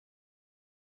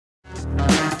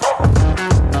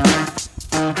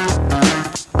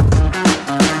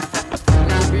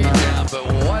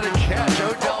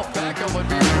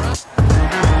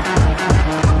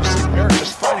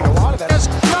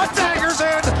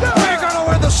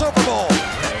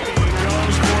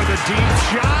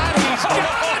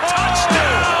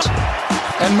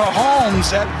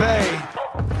Mahomes at bay.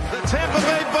 The Tampa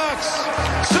Bay Bucks,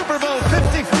 Super Bowl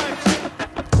 55.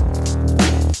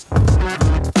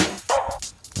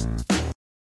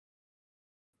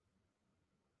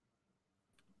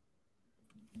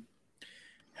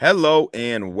 Hello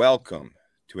and welcome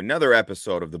to another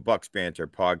episode of the Bucks Banter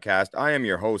podcast. I am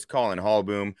your host, Colin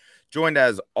Hallboom, joined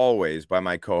as always by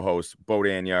my co-hosts, Bo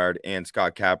Danyard and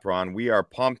Scott Capron. We are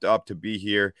pumped up to be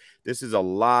here. This is a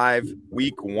live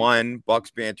week one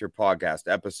Bucks Banter podcast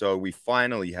episode. We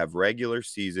finally have regular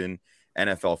season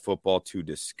NFL football to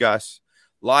discuss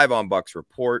live on Bucks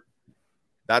Report.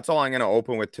 That's all I'm going to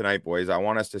open with tonight, boys. I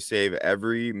want us to save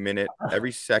every minute,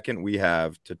 every second we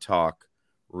have to talk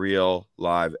real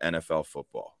live NFL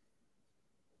football.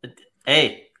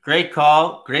 Hey, great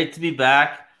call. Great to be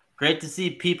back. Great to see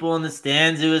people in the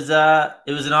stands. It was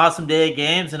an awesome day of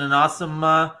games and an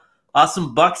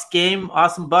awesome Bucks game,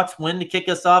 awesome Bucks win to kick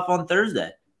us off on Thursday.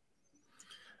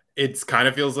 It kind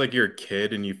of feels like you're a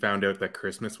kid and you found out that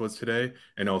Christmas was today,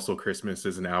 and also Christmas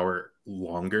is an hour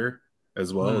longer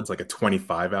as well. It's like a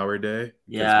 25-hour day.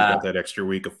 Yeah, we got that extra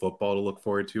week of football to look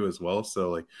forward to as well.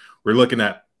 So like we're looking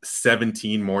at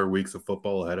 17 more weeks of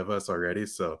football ahead of us already.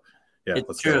 So yeah, it's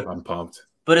let's true. go. I'm pumped.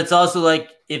 But it's also like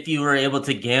if you were able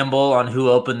to gamble on who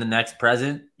opened the next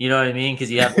present, you know what I mean? Because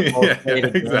you have the whole slate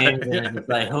of games, and it's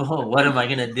like, oh, what am I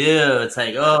gonna do? It's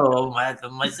like, oh,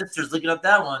 my sister's looking up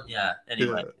that one. Yeah.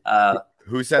 Anyway,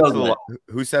 who sets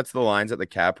the lines at the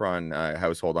Capron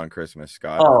household on Christmas,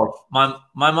 Scott? Oh, my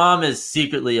mom is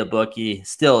secretly a bookie,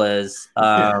 still is.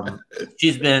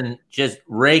 She's been just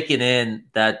raking in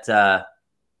that.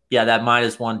 That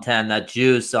minus 110, that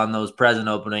juice on those present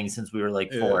openings since we were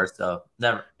like 4. So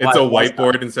never. It's a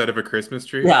whiteboard instead of a Christmas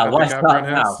tree. Yeah, why stop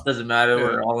now? Doesn't matter. Yeah.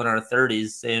 We're all in our 30s.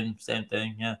 Same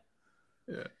thing. Yeah.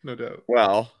 Yeah, no doubt.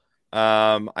 Well,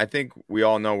 I think we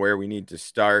all know where we need to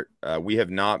start. We have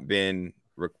not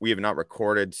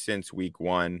recorded since week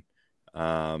one.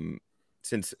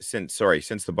 Since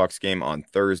the Bucks game on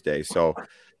Thursday. So.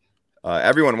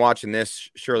 Everyone watching this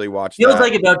surely watched. Feels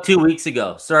like about 2 weeks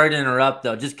ago. Sorry to interrupt,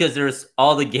 though, just because there's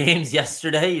all the games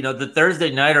yesterday. You know, the Thursday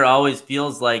nighter always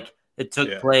feels like it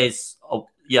took place,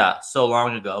 so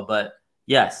long ago. But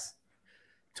yes,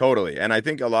 totally. And I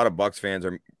think a lot of Bucks fans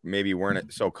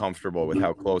weren't so comfortable with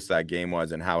how close that game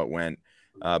was and how it went.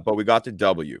 But we got the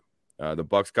W. The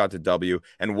Bucks got the W,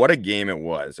 and what a game it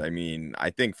was. I mean,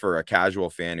 I think for a casual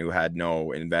fan who had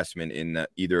no investment in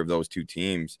either of those two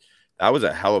teams, that was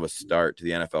a hell of a start to the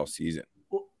NFL season.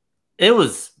 It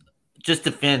was just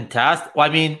a fantastic. Well,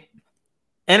 I mean,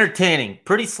 entertaining,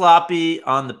 pretty sloppy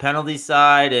on the penalty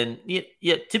side, and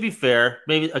to be fair,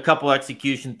 maybe a couple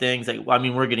execution things. We're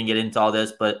going to get into all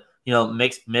this, but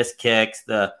missed kicks,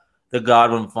 the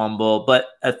Godwin fumble, but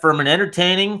from an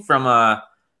entertaining, from a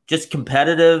just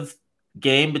competitive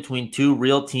game between two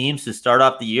real teams to start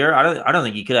off the year, I don't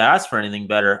think you could have asked for anything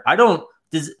better.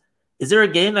 Is there a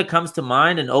game that comes to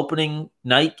mind, an opening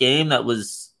night game that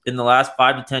was in the last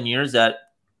 5 to 10 years that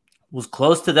was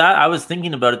close to that? I was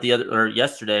thinking about it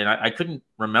yesterday, and I couldn't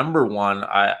remember one.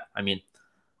 I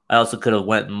also could have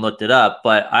went and looked it up,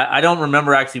 but I don't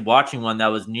remember actually watching one that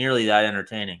was nearly that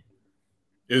entertaining.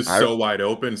 It was so wide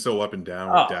open, so up and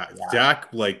down with Dak. Yeah. Dak,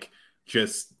 like,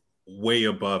 just way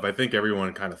above. I think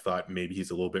everyone kind of thought maybe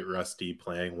he's a little bit rusty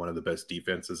playing one of the best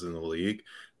defenses in the league,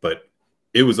 but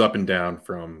it was up and down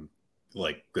from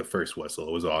like the first whistle.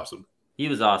 It was awesome. He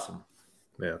was awesome.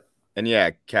 Yeah. And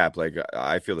yeah, Cap, like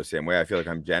I feel the same way. I feel like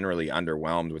I'm generally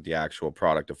underwhelmed with the actual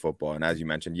product of football. And as you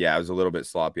mentioned, it was a little bit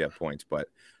sloppy at points, but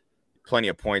plenty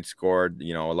of points scored.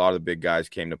 You know, a lot of the big guys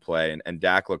came to play, and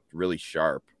Dak looked really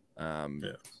sharp.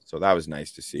 So that was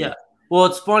nice to see. Yeah. Well,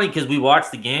 it's funny because we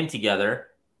watched the game together,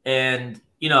 and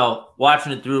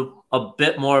watching it through a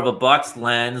bit more of a Bucks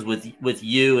lens with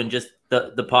you and just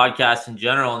the podcast in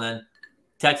general, and then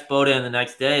text Bodan the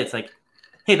next day. It's like,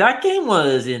 hey, that game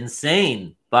was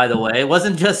insane, by the way. It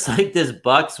wasn't just like this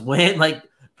Bucks win. Like,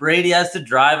 Brady has to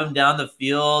drive him down the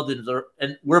field,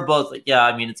 and we're both like,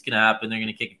 it's going to happen. They're going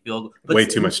to kick a field goal. But way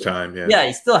too much time, Yeah,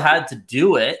 he still had to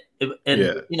do it.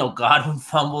 Godwin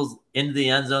fumbles into the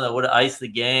end zone that would have iced the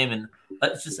game. And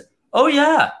it's just,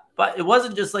 but it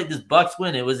wasn't just like this Bucks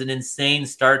win. It was an insane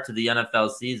start to the NFL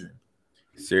season.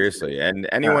 Seriously. And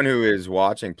anyone who is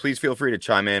watching, please feel free to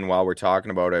chime in while we're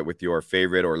talking about it with your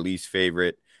favorite or least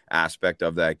favorite aspect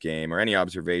of that game or any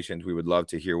observations. We would love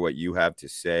to hear what you have to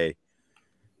say.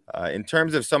 In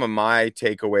terms of some of my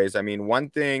takeaways, one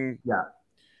thing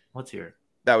let's hear it.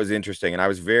 That was interesting, and I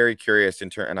was very curious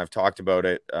and I've talked about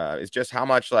it, is just how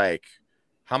much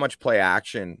play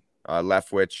action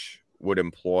Leftwich would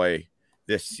employ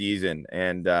this season.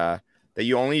 And that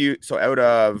you only use. So out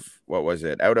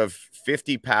of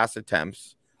 50 pass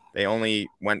attempts, they only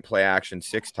went play action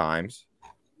 6 times.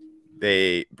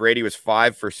 Brady was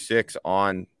 5 for 6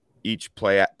 on each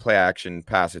play action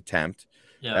pass attempt.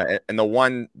 Yeah. And the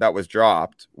one that was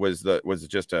dropped was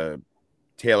just a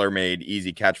tailor-made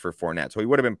easy catch for Fournette. So he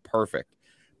would have been perfect.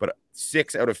 But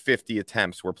 6 out of 50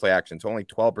 attempts were play action, so only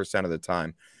 12% of the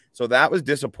time. So that was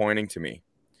disappointing to me.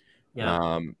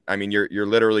 Yeah. I mean, you're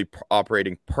literally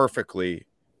operating perfectly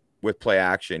with play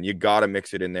action. You got to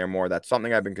mix it in there more. That's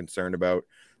something I've been concerned about.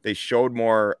 They showed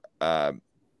more.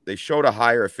 They showed a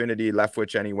higher affinity,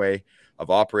 Leftwich anyway, of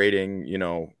operating,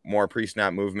 more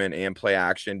pre-snap movement and play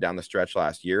action down the stretch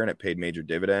last year, and it paid major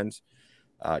dividends.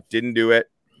 Didn't do it.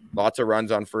 Lots of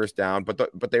runs on first down,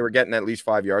 but they were getting at least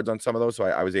 5 yards on some of those, so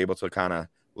I was able to kind of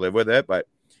live with it. But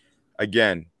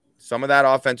again, some of that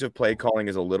offensive play calling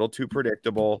is a little too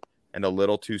predictable and a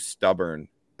little too stubborn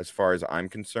as far as I'm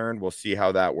concerned. We'll see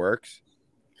how that works.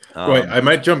 Wait, I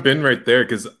might jump in right there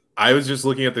because I was just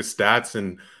looking at the stats,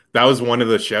 and that was one of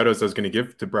the shout-outs I was going to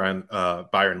give to Byron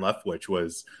Leftwich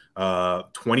was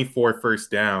 24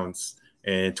 first downs,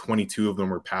 and 22 of them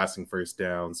were passing first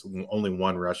downs, only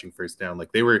 1 rushing first down.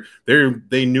 Like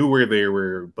they knew where they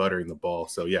were buttering the ball.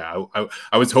 So yeah,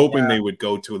 I was hoping they would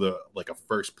go to a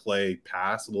first play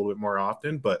pass a little bit more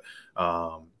often, but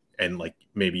and like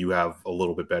maybe you have a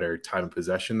little bit better time of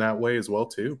possession that way as well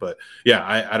too. But yeah,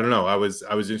 I don't know. I was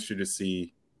interested to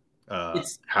see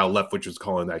how Leftwich was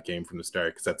calling that game from the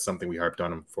start, because that's something we harped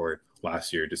on him for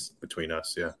last year, just between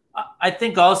us. Yeah, I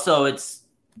think also it's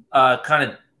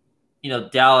kind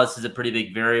of, Dallas is a pretty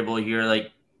big variable here.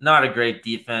 Like, not a great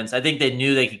defense. I think they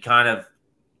knew they could kind of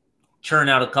churn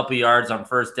out a couple yards on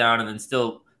first down and then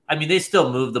still, they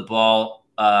still move the ball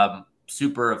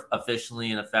super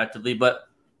efficiently and effectively. But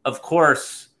of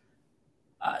course,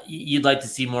 you'd like to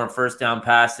see more first down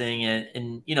passing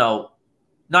and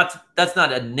that's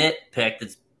not a nitpick.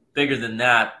 That's bigger than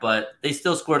that, but they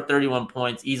still scored 31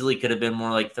 points. Easily could have been more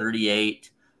like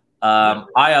 38.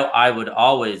 I would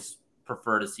always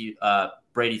prefer to see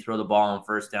Brady throw the ball on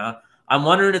first down. I'm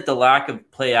wondering if the lack of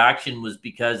play action was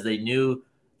because they knew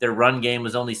their run game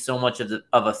was only so much of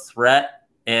a threat,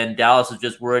 and Dallas was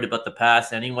just worried about the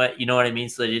pass anyway. You know what I mean?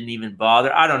 So they didn't even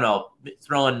bother. I don't know.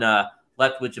 Throwing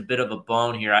Leftwich a bit of a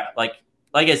bone here. Like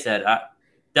I said,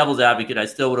 devil's advocate, I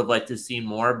still would have liked to see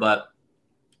more, but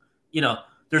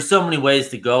there's so many ways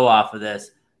to go off of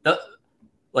this.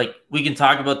 We can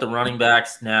talk about the running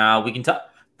backs now. We can talk.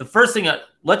 The first thing,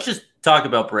 let's just talk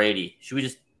about Brady. Can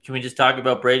we just talk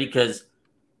about Brady? Because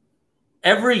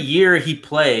every year he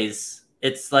plays,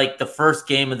 it's like the first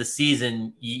game of the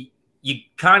season. You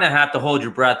kind of have to hold your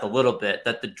breath a little bit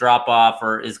that the drop off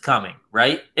is coming,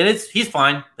 right? And he's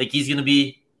fine. Like, he's going to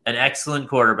be an excellent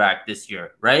quarterback this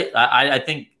year, right?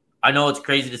 I know it's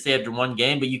crazy to say after one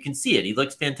game, but you can see it. He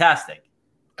looks fantastic.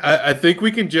 I think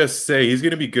we can just say he's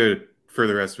going to be good for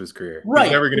the rest of his career. Right.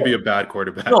 He's never going to be a bad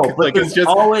quarterback. No, but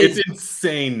it's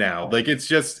insane now. Like, it's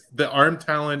just the arm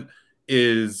talent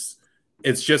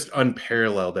it's just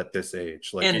unparalleled at this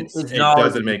age. Like, it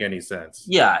doesn't make any sense.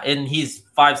 Yeah, and he's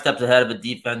 5 steps ahead of a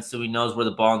defense, so he knows where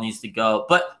the ball needs to go.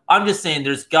 But I'm just saying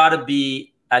there's got to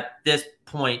be, at this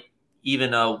point,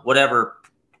 even a whatever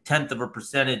 10th of a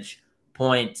percentage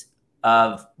point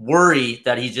of worry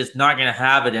that he's just not going to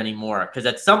have it anymore. Because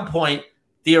at some point,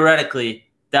 theoretically,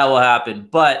 that will happen.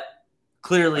 But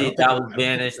clearly that was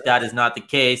vanished. That is not the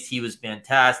case. He was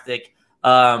fantastic.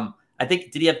 I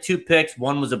think, did he have 2 picks?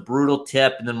 One was a brutal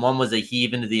tip, and then one was a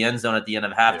heave into the end zone at the end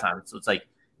of halftime. Yeah. So it's like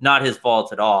not his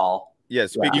fault at all.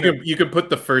 Yes. You can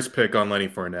put the first pick on Lenny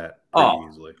Fournette pretty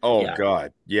easily. Oh, yeah.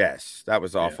 God. Yes. That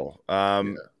was awful.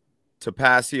 Yeah.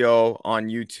 Tapasio on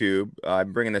YouTube.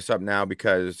 I'm bringing this up now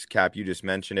because, Cap, you just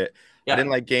mentioned it. Yeah. I didn't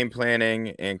like game planning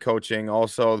and coaching.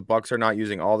 Also, the Bucs are not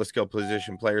using all the skill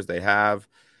position players they have.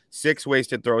 6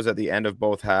 wasted throws at the end of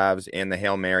both halves, and the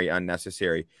Hail Mary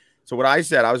unnecessary. So what I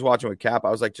said, I was watching with Cap.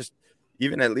 I was like, just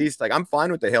even at least, like, I'm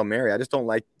fine with the Hail Mary. I just don't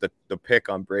like the pick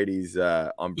on Brady's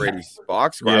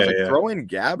box score. I was like, throw in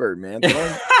Gabbard, man. Throw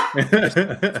in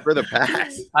for the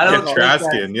pass. I don't know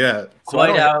Traskin,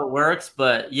 quite how it works,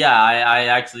 but yeah, I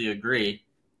actually agree.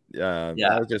 That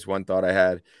was just one thought I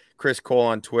had. Chris Cole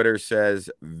on Twitter says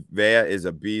Vea is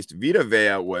a beast. Vita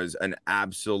Vea was an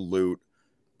absolute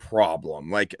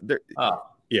problem. Like,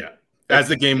 as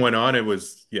the game went on, it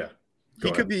was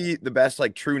He could be the best,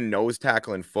 like, true nose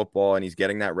tackle in football, and he's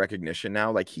getting that recognition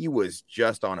now. Like, he was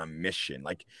just on a mission,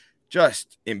 like,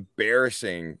 just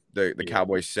embarrassing the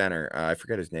Cowboys center. I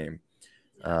forget his name.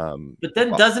 But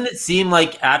then doesn't it seem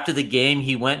like after the game,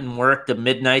 he went and worked a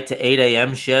midnight to 8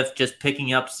 a.m. shift, just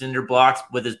picking up cinder blocks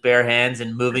with his bare hands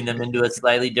and moving them into a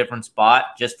slightly different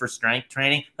spot just for strength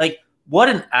training? Like, what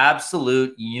an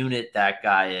absolute unit that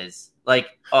guy is.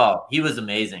 Like, oh, he was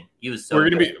amazing. He was so we're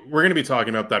gonna be talking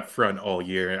about that front all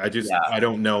year. I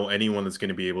don't know anyone that's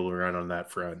gonna be able to run on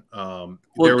that front.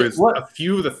 There was a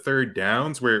few of the third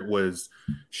downs where it was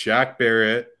Shaq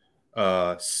Barrett,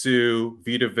 Sue,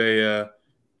 Vita Vea,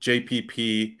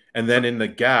 JPP, and then in the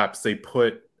gaps they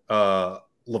put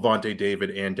Levante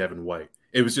David and Devin White.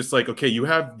 It was just like, okay, you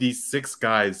have these 6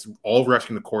 guys all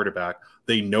rushing the quarterback.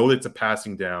 They know it's a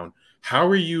passing down. How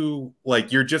are you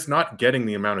you're just not getting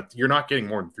you're not getting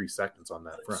more than 3 seconds on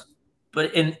that front.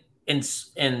 But in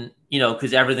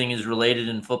because everything is related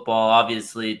in football,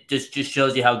 obviously, just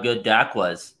shows you how good Dak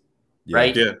was,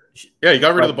 right? Yeah, he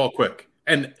got rid of the ball quick,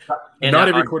 and not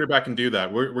every quarterback can do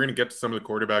that. We're going to get to some of the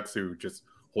quarterbacks who just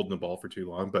holding the ball for too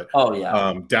long, but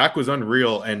Dak was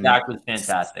unreal, and Dak was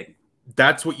fantastic.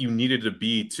 That's what you needed to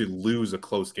be to lose a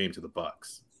close game to the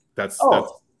Bucs. That's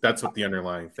what the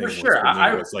underlying thing was. Sure. For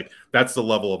me. Was that's the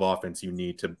level of offense you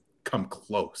need to come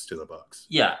close to the Bucs.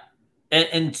 Yeah.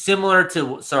 And similar to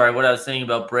what I was saying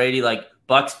about Brady, like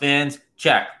Bucs fans,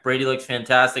 check. Brady looks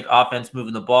fantastic. Offense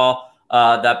moving the ball.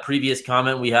 That previous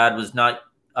comment we had was not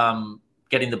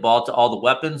getting the ball to all the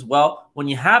weapons. Well, when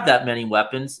you have that many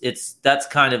weapons, that's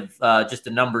kind of just a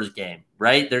numbers game,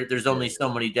 right? There's only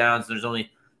so many downs. There's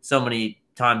only so many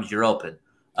times you're open.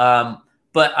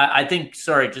 But I think,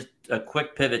 just a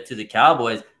quick pivot to the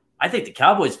Cowboys. I think the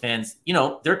Cowboys fans,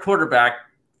 their quarterback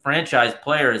franchise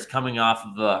player is coming off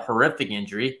of a horrific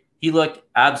injury. He looked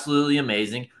absolutely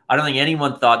amazing. I don't think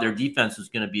anyone thought their defense was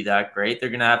going to be that great. They're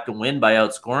going to have to win by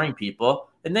outscoring people.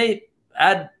 And they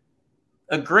had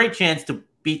a great chance to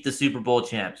beat the Super Bowl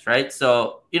champs, right?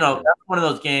 So, that's one of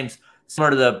those games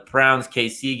similar to the Browns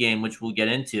KC game, which we'll get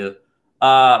into.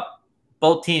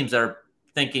 Both teams are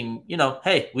thinking,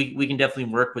 hey, we can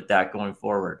definitely work with that going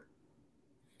forward.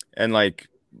 And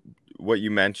what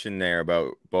you mentioned there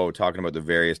about Bo talking about the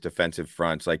various defensive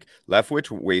fronts,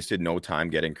 Leftwich wasted no time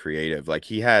getting creative.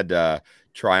 He had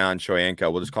Tryon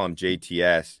Shoyinka, we'll just call him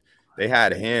JTS. They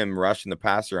had him rushing the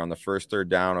passer on the first third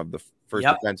down of the first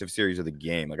defensive series of the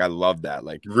game. I love that.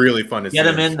 Really fun to get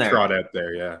him in there. Trot out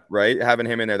there, yeah. Right? Having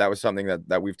him in there, that was something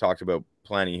that we've talked about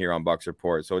plenty here on Bucs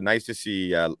Report. So nice to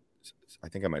see I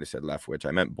think I might have said Leftwich.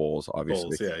 I meant Bowles,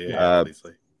 obviously. Bowles,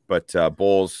 obviously. But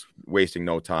Bowles wasting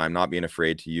no time, not being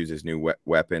afraid to use his new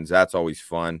weapons. That's always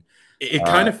fun. It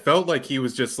kind of felt like he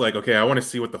was just okay, I want to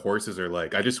see what the horses are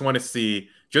like. I just want to see,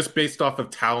 just based off of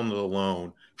talent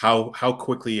alone, how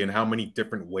quickly and how many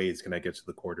different ways can I get to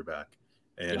the quarterback.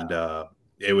 And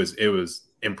it was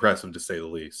impressive to say the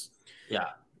least. Yeah.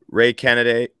 Ray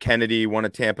Kennedy, one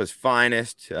of Tampa's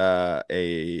finest,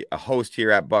 a host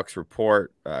here at Bucs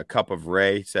Report, Cup of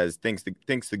Ray, says thinks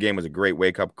the game was a great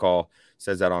wake-up call,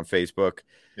 says that on Facebook.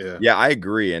 Yeah, I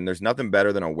agree, and there's nothing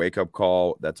better than a wake-up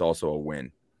call that's also a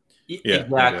win. Yeah,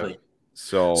 exactly.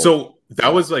 So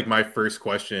that was my first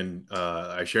question.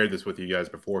 I shared this with you guys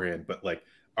beforehand, but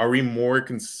are we more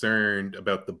concerned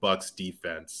about the Bucs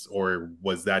defense, or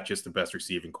was that just the best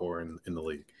receiving core in the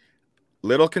league?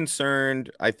 Little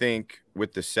concerned, I think,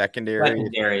 with the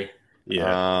secondary.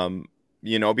 Yeah.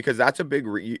 Because that's a big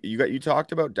you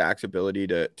talked about Dak's ability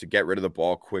to get rid of the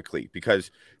ball quickly, because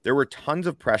there were tons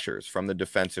of pressures from the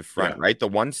defensive front, right? The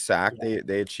one sack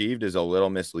they achieved is a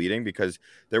little misleading because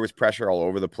there was pressure all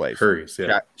over the place. Hurries,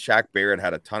 Shaq Barrett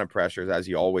had a ton of pressures, as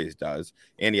he always does,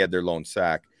 and he had their lone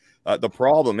sack. The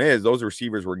problem is those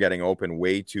receivers were getting open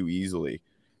way too easily.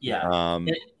 Yeah.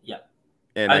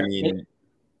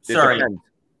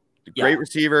 Great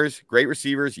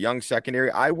receivers, young secondary.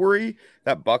 I worry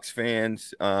that Bucs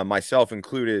fans, myself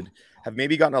included, have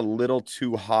maybe gotten a little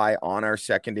too high on our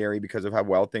secondary because of how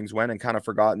well things went and kind of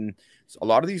forgotten a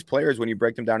lot of these players, when you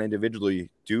break them down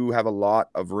individually, do have a lot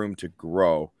of room to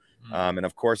grow. And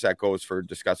of course, that goes for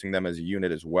discussing them as a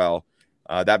unit as well.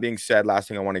 That being said, last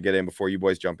thing I want to get in before you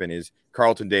boys jump in is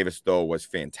Carlton Davis, though, was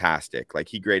fantastic.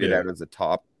 He graded out as the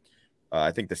top,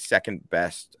 I think the second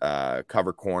best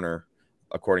cover corner,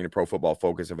 according to Pro Football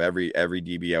Focus, of every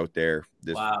DB out there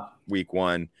this week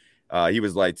one. He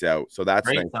was lights out. So that's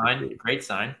great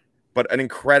sign. But an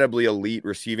incredibly elite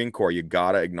receiving core. You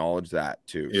got to acknowledge that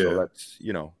too. Yeah. So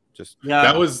that's,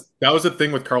 that was the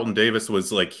thing with Carlton Davis,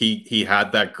 was he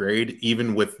had that grade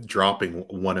even with dropping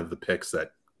one of the picks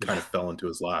that kind of fell into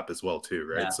his lap as well too,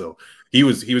 right? Yeah. So he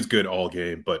was good all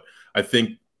game, but I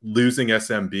think losing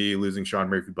SMB, losing Sean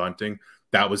Murphy-Bunting,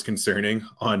 that was concerning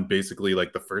on basically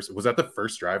was that the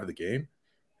first drive of the game?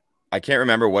 I can't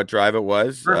remember what drive it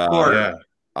was. First quarter.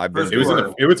 I've been. It was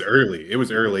early. It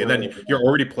was early, and then you're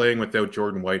already playing without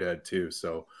Jordan Whitehead too.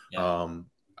 So,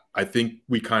 I think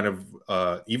we kind of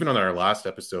even on our last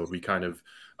episode, we kind of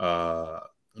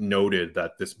noted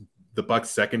that the Bucs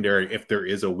secondary, if there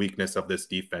is a weakness of this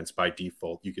defense by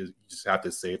default, you just have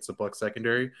to say it's the Bucs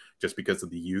secondary, just because of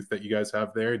the youth that you guys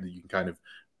have there. That you can kind of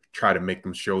try to make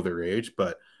them show their age,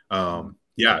 but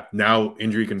now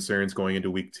injury concerns going into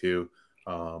week 2,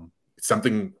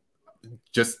 something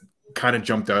just kind of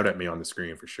jumped out at me on the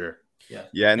screen for sure.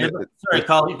 Sorry,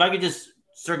 Colin, if I could just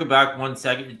circle back 1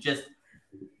 second. Just,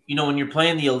 when you're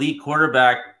playing the elite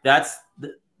quarterback, that's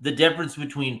the difference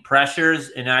between pressures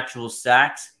and actual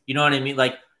sacks. You know what I mean?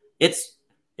 Like,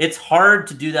 it's hard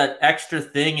to do that extra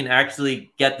thing and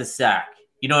actually get the sack.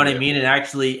 You know what I mean? And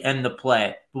actually end the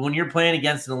play. But when you're playing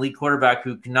against an elite quarterback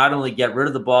who can not only get rid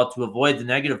of the ball to avoid the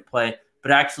negative play,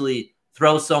 but actually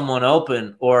throw someone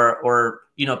open or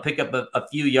pick up a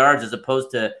few yards as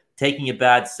opposed to taking a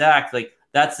bad sack, like,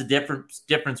 that's the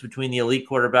difference between the elite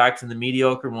quarterbacks and the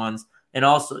mediocre ones. And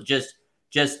also just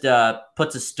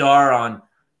puts a star on.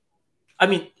 I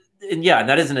mean, and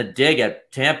that isn't a dig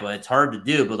at Tampa. It's hard to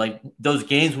do, but like those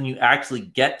games when you actually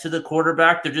get to the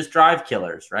quarterback, they're just drive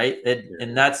killers, right?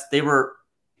 And they were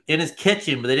in his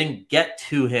kitchen, but they didn't get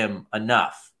to him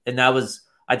enough. And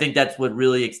I think that's what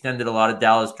really extended a lot of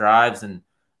Dallas drives. And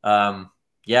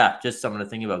just something to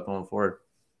think about going forward.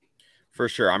 For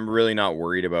sure. I'm really not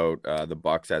worried about the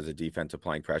Bucs as a defense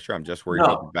applying pressure. I'm just worried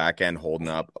about the back end holding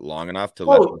up long enough to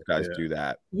let those guys do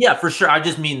that. Yeah, for sure. I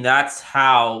just mean that's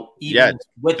how, even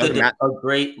with a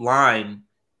great line,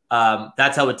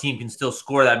 that's how a team can still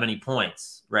score that many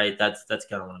points, right? That's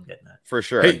kind of what I'm getting at. For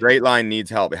sure. A great line needs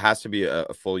help. It has to be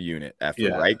a full unit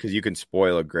effort, right? Because you can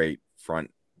spoil a great front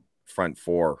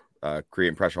four,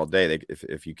 creating pressure all day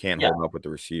if you can't hold up with the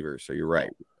receivers. So you're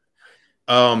right.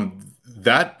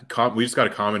 We just got a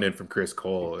comment in from Chris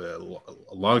Cole,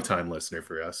 a long-time listener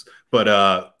for us.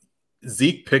 But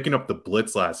Zeke picking up the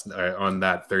blitz on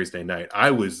that Thursday night,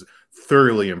 I was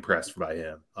thoroughly impressed by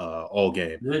him all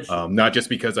game. Not just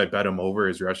because I bet him over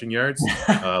his rushing yards,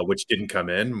 which didn't come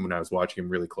in when I was watching him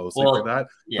really closely for that.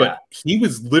 But he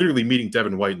was literally meeting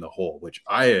Devin White in the hole, which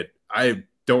I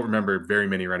don't remember very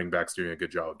many running backs doing a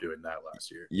good job of doing that last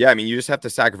year. Yeah, I mean, you just have to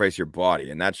sacrifice your body,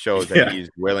 and that shows that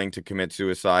he's willing to commit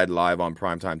suicide live on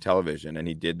primetime television, and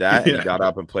he did that, and he got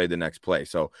up and played the next play.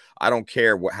 So I don't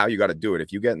care how you got to do it.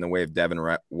 If you get in the way of Devin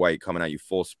White coming at you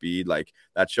full speed, like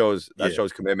that shows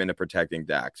commitment to protecting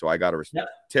Dak. So I got to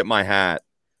tip my hat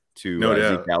to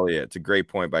Zeke Elliott. It's a great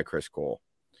point by Chris Cole.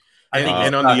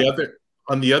 And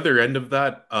on the other end of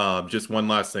that, just one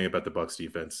last thing about the Bucs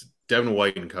defense. Devin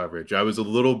White in coverage, I was a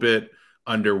little bit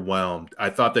underwhelmed. I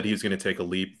thought that he was going to take a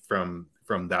leap from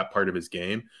that part of his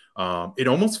game. It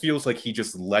almost feels like he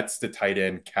just lets the tight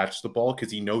end catch the ball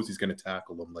because he knows he's going to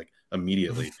tackle him like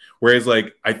immediately. Whereas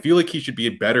like I feel like he should be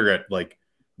better at like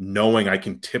knowing I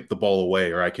can tip the ball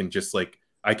away, or I can just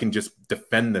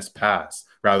defend this pass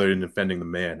rather than defending the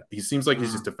man. He seems like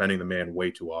he's just defending the man way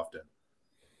too often.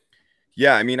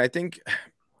 Yeah, I mean, I think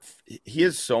he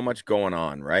has so much going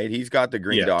on, right? He's got the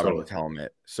green dot on his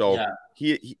helmet. So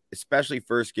he especially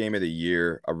first game of the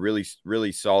year, a really,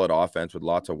 really solid offense with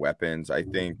lots of weapons. I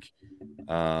think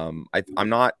I'm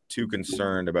not too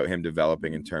concerned about him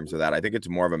developing in terms of that. I think it's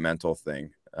more of a mental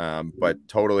thing, but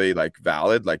totally like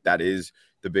valid. Like that is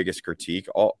the biggest critique,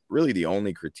 really the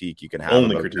only critique you can have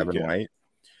about Devin White.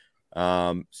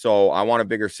 So I want a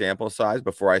bigger sample size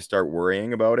before I start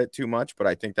worrying about it too much, but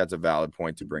I think that's a valid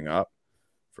point to bring up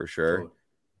for sure.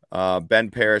 Ben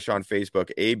Parrish on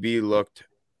Facebook, AB looked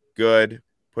good,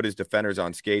 put his defenders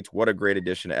on skates. What a great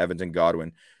addition to Evans and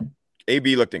Godwin.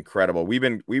 AB looked incredible. We've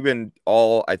been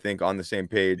all, I think, on the same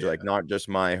page, like not just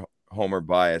my homer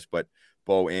bias, but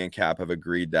Bo and Cap have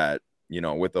agreed that,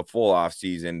 with a full off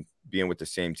season, being with the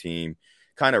same team,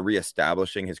 kind of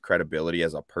reestablishing his credibility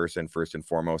as a person, first and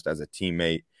foremost, as a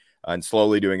teammate, and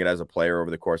slowly doing it as a player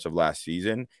over the course of last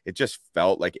season. It just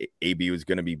felt like AB was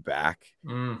going to be back.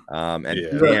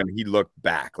 Damn, he looked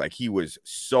back. Like he was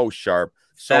so sharp,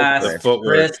 so fast, the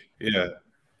footwork.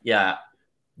 Yeah.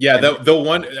 The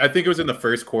one, I think it was in the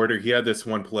first quarter, he had this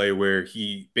one play where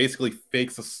he basically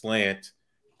fakes a slant,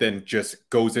 then just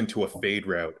goes into a fade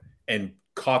route and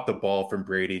caught the ball from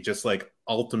Brady, just like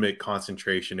ultimate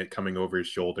concentration, it coming over his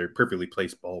shoulder. Perfectly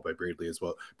placed ball by Brady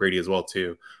as well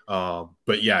too.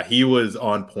 But yeah, he was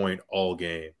on point all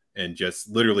game and just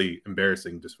literally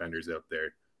embarrassing defenders out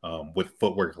there with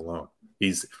footwork alone.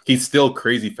 He's still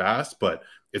crazy fast, but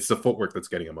it's the footwork that's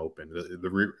getting him open. The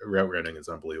route running is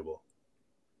unbelievable.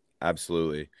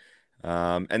 Absolutely.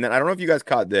 And then I don't know if you guys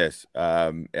caught this.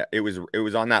 It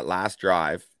was on that last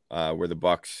drive where the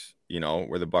Bucks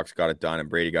got it done and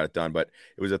Brady got it done. But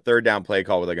it was a third down play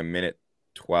call with like a minute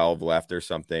 12 left or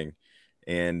something.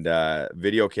 And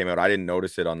video came out. I didn't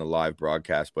notice it on the live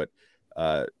broadcast, but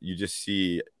you just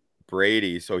see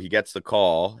Brady. So he gets the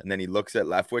call and then he looks at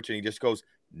Leftwich and he just goes,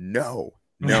 no.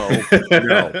 I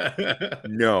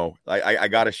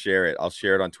got to share it. I'll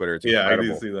share it on Twitter. It's incredible.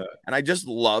 I do see that. And I just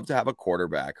love to have a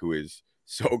quarterback who is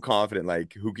so confident,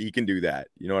 like who he can do that.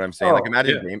 You know what I'm saying? Like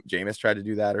imagine Jameis tried to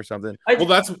do that or something. Well,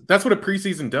 that's what a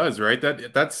preseason does, right?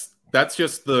 That's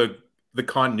just the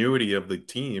continuity of the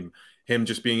team. Him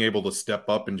just being able to step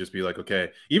up and just be like,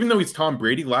 okay, even though he's Tom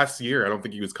Brady last year, I don't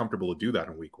think he was comfortable to do that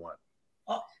in week 1.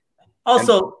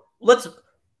 Also,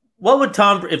 what would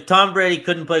if Tom Brady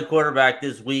couldn't play quarterback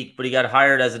this week, but he got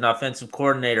hired as an offensive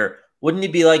coordinator, wouldn't he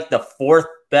be like the 4th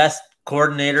best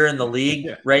coordinator in the league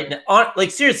right now?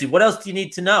 Like, seriously, what else do you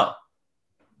need to know?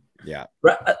 Yeah.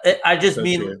 I just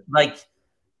mean, true. Like,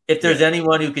 if there's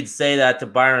anyone who could say that to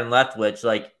Byron Leftwich,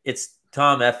 like, it's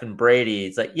Tom effing Brady.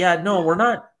 It's like, we're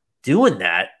not doing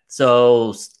that.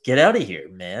 So get out of here,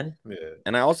 man. Yeah.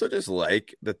 And I also just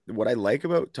like what I like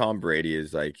about Tom Brady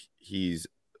is like he's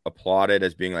applauded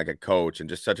as being like a coach and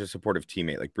just such a supportive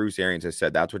teammate. Like Bruce Arians has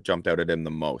said, that's what jumped out at him the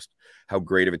most, how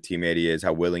great of a teammate he is,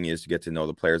 how willing he is to get to know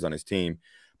the players on his team.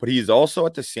 But he's also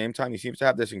at the same time, he seems to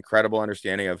have this incredible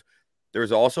understanding of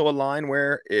there's also a line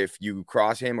where if you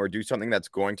cross him or do something that's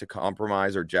going to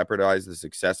compromise or jeopardize the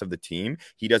success of the team,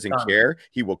 he doesn't care.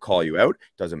 He will call you out.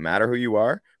 Doesn't matter who you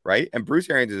are, right? And Bruce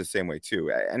Arians is the same way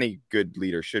too. Any good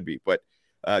leader should be. But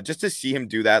just to see him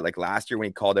do that, like last year when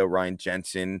he called out Ryan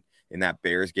Jensen in that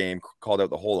Bears game, called out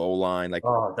the whole O-line. Like,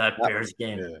 that Bears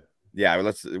game.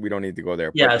 Yeah, we don't need to go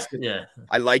there. Yeah,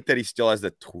 I like that he still has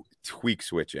the tweak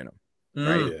switch in him,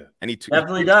 right? Yeah. And he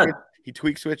definitely does. He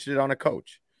tweak switched it on a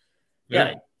coach.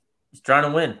 Yeah, he's trying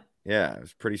to win. Yeah, it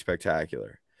was pretty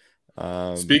spectacular.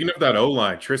 Speaking of that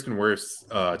O-line, Tristan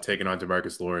Wirfs taking on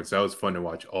DeMarcus Lawrence. That was fun to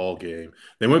watch all game.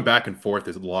 They went back and forth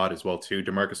a lot as well, too.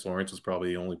 DeMarcus Lawrence was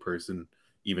probably the only person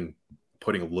even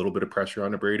putting a little bit of pressure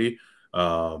on Brady.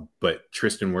 But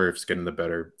Tristan Wirfs getting the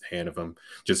better hand of him,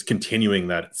 just continuing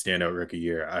that standout rookie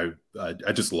year. I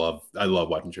love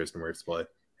watching Tristan Wirfs play.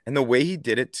 And the way he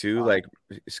did it too, like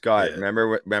Scott,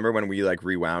 remember when we like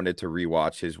rewound it to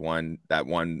rewatch his one,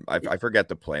 I forget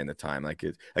the play and the time. Like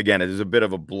it is a bit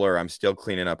of a blur. I'm still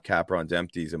cleaning up Capron's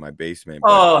empties in my basement.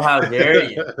 But, how dare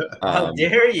you? How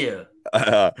dare you?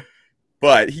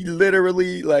 But he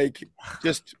literally like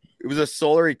it was a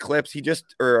solar eclipse.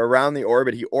 Around the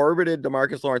orbit, he orbited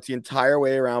DeMarcus Lawrence the entire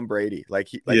way around Brady.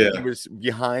 He was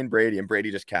behind Brady and Brady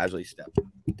just casually stepped.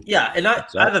 Yeah. And I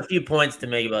have a few points to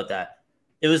make about that.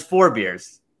 It was 4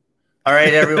 beers. All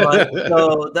right, everyone.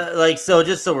 So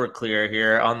just so we're clear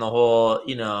here on the whole,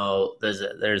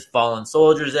 there's fallen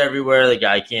soldiers everywhere. The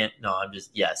guy can't. No, I'm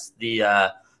just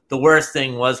the worst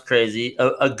thing was crazy.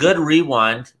 A good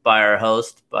rewind by our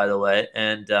host, by the way,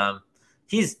 and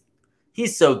he's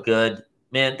so good,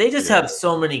 man. They just have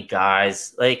so many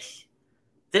guys. Like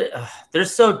they're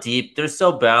so deep. They're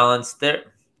so balanced. They're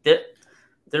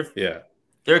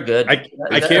good.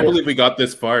 I can't believe we got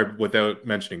this far without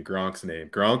mentioning Gronk's name.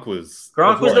 Gronk was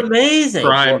amazing.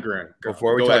 Prime Gronk.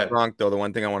 Before we talk Gronk, though, the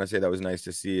one thing I want to say that was nice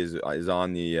to see is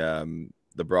on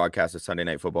the broadcast, the Sunday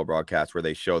Night Football broadcast, where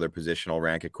they show their positional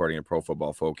rank according to Pro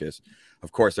Football Focus.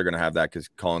 Of course, they're going to have that because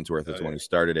Collinsworth is the one who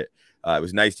started it. It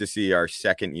was nice to see our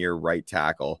second-year right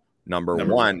tackle, number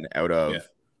one out of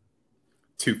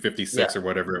 256 or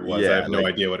whatever it was. I have no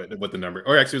idea what the number,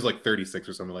 or actually it was like 36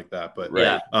 or something like that. But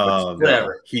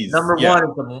whatever. He's number one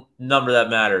is the number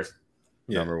that matters.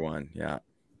 Number one,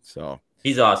 So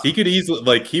he's awesome. He could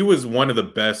easily he was one of the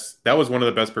best. That was one of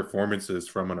the best performances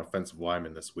from an offensive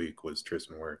lineman this week was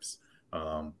Tristan Wirfs.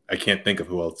 I can't think of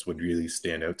who else would really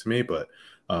stand out to me, but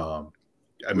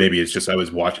maybe it's just I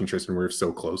was watching Tristan Wirfs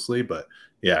so closely. But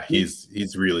yeah,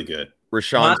 he's really good.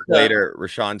 Rashawn Slater.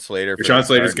 Rashawn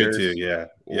Slater's good too. Yeah.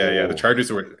 The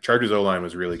Chargers O-line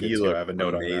was really good too. I have a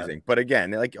note on that. But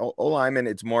again, like O-linemen,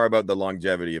 it's more about the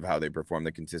longevity of how they perform,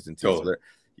 the consistency. Totally.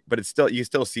 But it's still you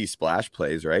still see splash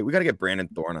plays, right? We got to get Brandon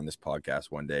Thorne on this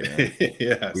podcast one day, man.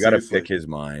 Yeah, we got to pick his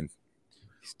mind.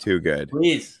 He's too good.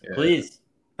 Please.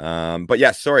 But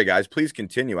yeah, sorry guys, please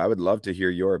continue. I would love to hear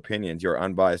your opinions, your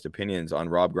unbiased opinions on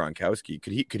Rob Gronkowski.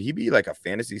 Could he be like a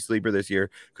fantasy sleeper this year?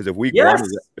 Because if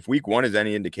week one is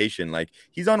any indication, like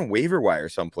he's on waiver wire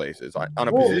some places on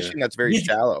a position that's very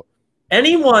shallow.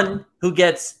 Anyone who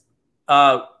gets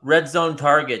red zone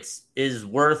targets is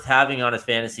worth having on a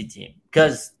fantasy team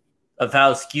because of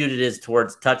how skewed it is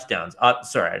towards touchdowns.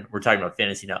 Sorry, we're talking about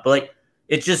fantasy now, but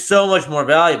it's just so much more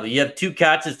valuable. You have 2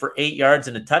 catches for 8 yards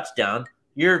and a touchdown.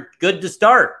 You're good to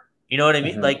start. You know what I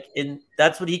mean? Mm-hmm. And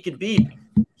that's what he could be.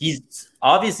 He's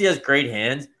obviously has great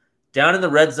hands. Down in the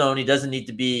red zone, he doesn't need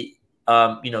to be,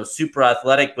 super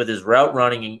athletic with his route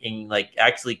running and like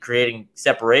actually creating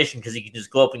separation because he can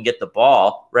just go up and get the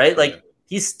ball, right? Like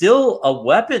he's still a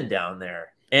weapon down there.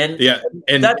 And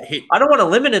I don't want to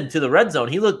limit him to the red zone.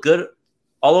 He looked good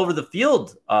all over the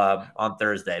field on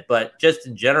Thursday, but just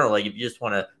in general, like if you just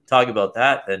want to talk about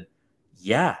that, then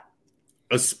yeah.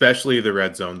 Especially the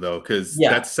red zone, though, because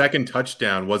that second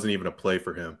touchdown wasn't even a play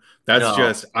for him. That's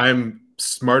just, I'm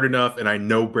smart enough and I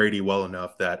know Brady well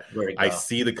enough that I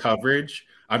see the coverage.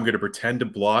 I'm going to pretend to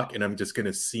block and I'm just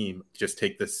going to just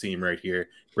take this seam right here.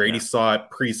 Brady saw it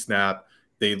pre-snap.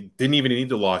 They didn't even need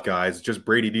to lock eyes. Just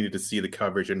Brady needed to see the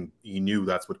coverage and he knew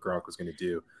that's what Gronk was going to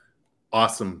do.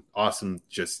 Awesome.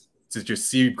 Just to just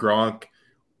see Gronk.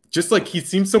 Just like he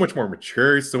seems so much more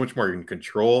mature, so much more in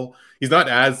control. He's not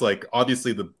as like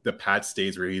obviously the Pat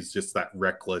stays where he's just that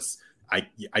reckless.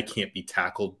 I can't be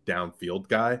tackled downfield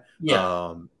guy.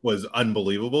 Was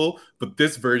unbelievable. But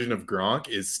this version of Gronk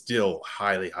is still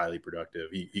highly productive.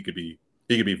 He could be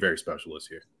very special this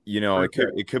year. You know,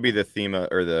 it could be the theme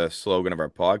or the slogan of our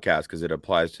podcast because it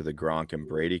applies to the Gronk and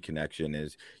Brady connection.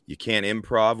 Is you can't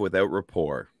improv without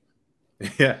rapport.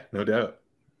 Yeah, no doubt.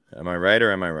 Am I right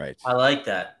or am I right? I like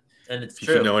that. And it's you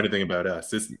true. Should know anything about us.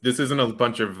 This isn't a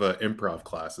bunch of improv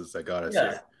classes that got us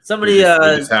here. Somebody we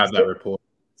just have that rapport.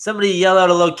 Somebody yell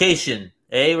out a location.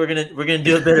 Hey, we're gonna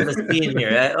do a bit of a scene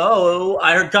here. Oh,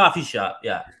 I heard coffee shop.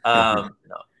 Yeah. No.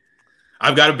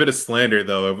 I've got a bit of slander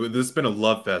though. This has been a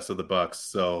love fest of the Bucks.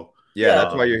 So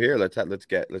that's why you're here. Let's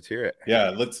hear it. Yeah,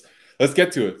 let's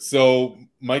get to it. So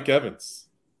Mike Evans,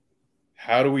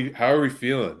 how are we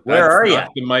feeling? Where are you?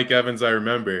 The Mike Evans I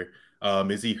remember.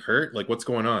 Is he hurt? Like what's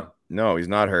going on? No, he's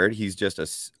not hurt. He's just an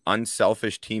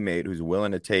unselfish teammate who's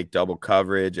willing to take double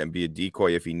coverage and be a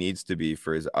decoy if he needs to be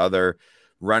for his other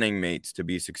running mates to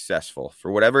be successful,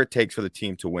 for whatever it takes for the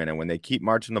team to win. And when they keep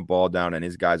marching the ball down and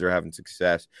his guys are having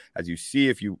success, as you see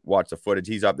if you watch the footage,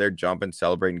 he's up there jumping,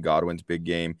 celebrating Godwin's big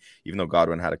game, even though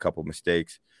Godwin had a couple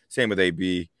mistakes. Same with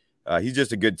AB. He's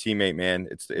just a good teammate, man.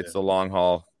 It's the long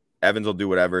haul. Evans will do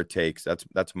whatever it takes.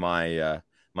 That's my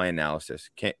my analysis.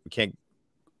 Can't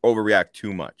overreact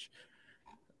too much.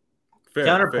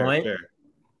 Counterpoint. Fair.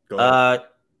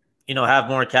 Have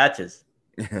more catches.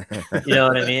 You know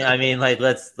what I mean? I mean, like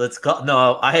let's call.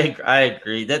 No, I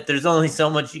agree that there's only so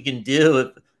much you can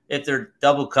do if they're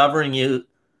double covering you.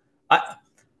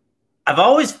 I've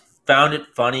always found it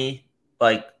funny,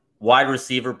 like wide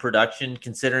receiver production,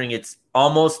 considering it's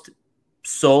almost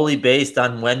solely based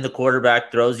on when the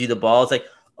quarterback throws you the ball. It's like,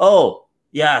 oh,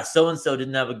 yeah, so-and-so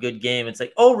didn't have a good game. It's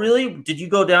like, oh, really? Did you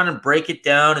go down and break it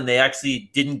down and they actually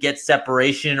didn't get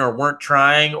separation or weren't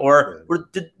trying? Or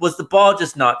was the ball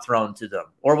just not thrown to them?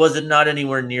 Or was it not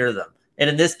anywhere near them? And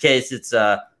in this case, it's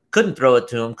couldn't throw it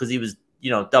to him because he was,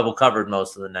 double covered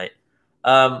most of the night.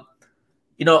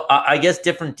 I guess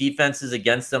different defenses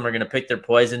against them are going to pick their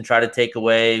poison, try to take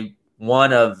away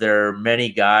one of their many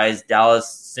guys. Dallas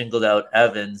singled out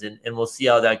Evans, and we'll see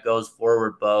how that goes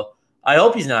forward, Bo. I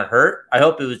hope he's not hurt. I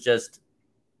hope it was just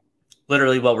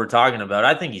literally what we're talking about.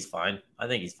 I think he's fine.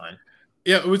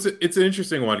 Yeah, it's an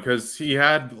interesting one because he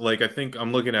had, like, I think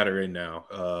I'm looking at it right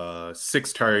now,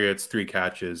 6 targets, 3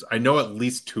 catches. I know at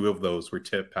least 2 of those were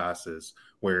tip passes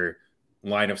where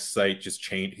line of sight just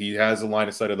changed. He has a line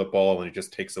of sight of the ball and it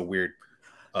just takes a weird.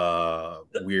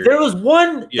 There was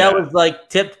one that was like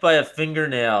tipped by a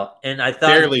fingernail, and I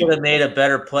thought he could have made a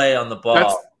better play on the ball.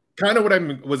 That's kind of what I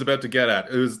was about to get at.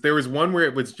 There was one where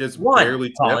it was just barely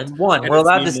tipped. Colin, one. We're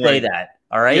allowed to say that.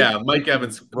 All right. Yeah, Mike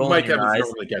Evans normally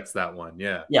gets that one.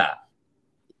 Yeah. Yeah.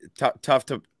 Tough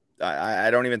to.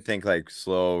 I don't even think like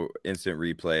slow instant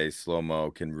replay, slow mo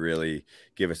can really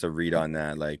give us a read on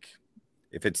that. Like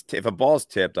if a ball's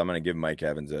tipped, I'm gonna give Mike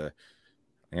Evans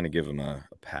I'm going to give him a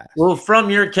pass. Well, from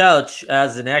your couch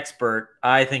as an expert,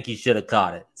 I think he should have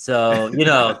caught it. So,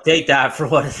 take that for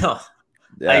what it's all.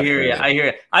 I hear you.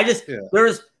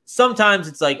 There's sometimes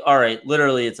it's like, all right,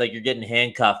 literally it's like you're getting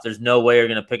handcuffed. There's no way you're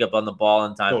going to pick up on the ball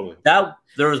in time. Totally.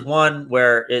 There was one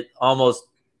where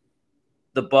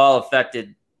the ball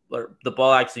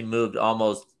actually moved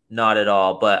almost not at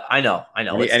all, but I know.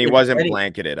 And he wasn't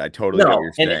blanketed. I totally get what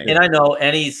you're saying. And I know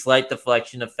any slight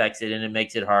deflection affects it and it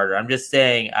makes it harder. I'm just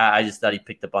saying, I just thought he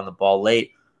picked up on the ball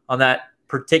late on that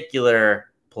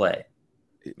particular play.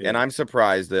 And I'm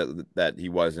surprised that he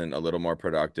wasn't a little more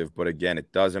productive. But again,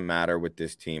 it doesn't matter with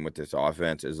this team, with this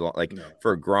offense.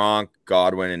 For Gronk,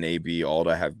 Godwin, and AB all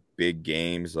to have big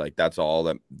games, like that's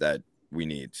all that we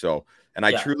need. So, and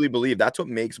I truly believe that's what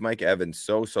makes Mike Evans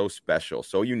so special,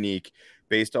 so unique,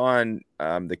 based on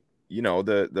the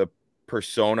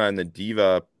persona and the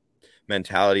diva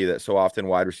mentality that so often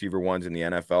wide receiver ones in the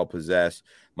NFL possess.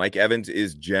 Mike Evans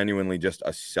is genuinely just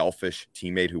a selfish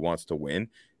teammate who wants to win.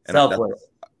 And Selfless.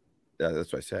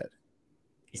 That's what I said.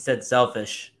 He said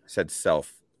selfish. I said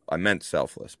I meant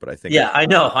selfless, but I think. Yeah, I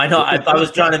know. I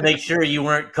was trying to make sure you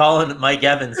weren't calling Mike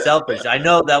Evans selfish. I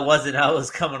know that wasn't how it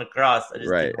was coming across.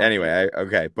 Right. Anyway,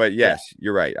 okay. But yes,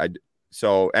 you're right.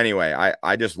 So anyway,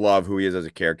 I just love who he is as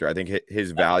a character. I think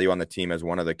his value on the team as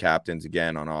one of the captains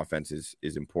again on offense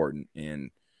is important.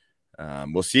 And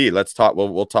we'll see. Let's talk.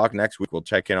 We'll talk next week. We'll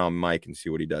check in on Mike and see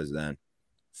what he does then.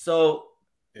 So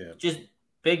just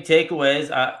big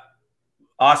takeaways.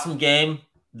 Awesome game.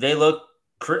 They look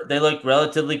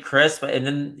relatively crisp, and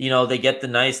then they get the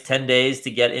nice 10 days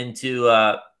to get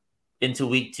into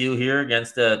week 2 here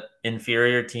against an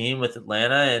inferior team with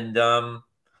Atlanta. And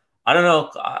I don't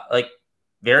know,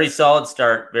 very solid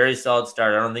start. Very solid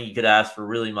start. I don't think you could ask for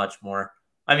really much more.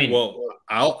 I mean, well,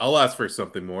 I'll ask for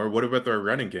something more. What about their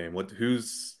running game?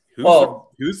 Who's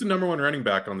the number one running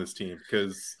back on this team?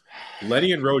 Because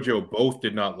Lenny and Rojo both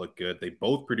did not look good. They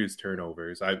both produced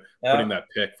turnovers. I'm putting that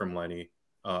pick from Lenny,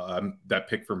 that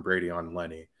pick from Brady on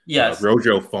Lenny. Yes.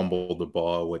 Rojo fumbled the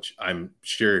ball, which I'm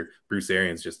sure Bruce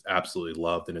Arians just absolutely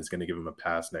loved and is going to give him a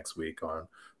pass next week on.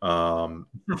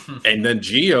 And then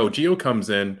Gio comes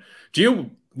in. Gio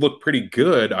looked pretty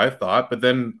good, I thought. But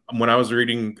then when I was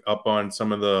reading up on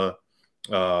some of the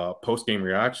post-game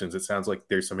reactions, it sounds like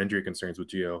there's some injury concerns with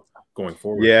Gio going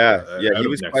forward. Yeah, he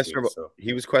was questionable.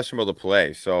 He was questionable to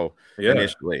play. So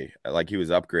initially, he was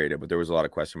upgraded, but there was a lot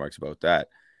of question marks about that.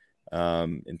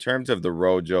 In terms of the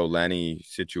Rojo Lenny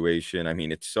situation, I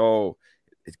mean, it's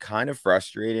kind of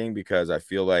frustrating because I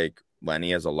feel like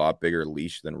Lenny has a lot bigger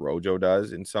leash than Rojo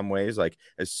does in some ways. Like,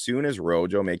 as soon as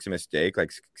Rojo makes a mistake,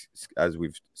 like as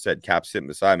we've said, Cap's sitting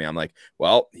beside me, I'm like,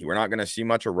 well, we're not going to see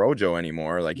much of Rojo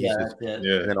anymore. Like, and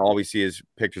then all we see is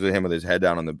pictures of him with his head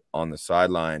down on the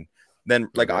sideline. Then,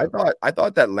 I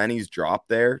thought that Lenny's drop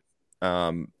there,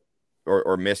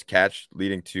 or missed catch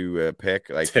leading to a pick,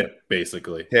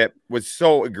 tip was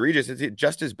so egregious. It's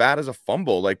just as bad as a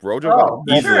fumble. Like, Rojo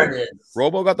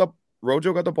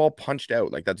Rojo got the ball punched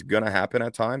out. Like, that's gonna happen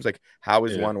at times. Like, how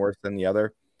is one worse than the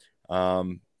other?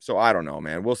 So I don't know,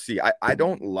 man. We'll see. I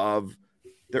don't love.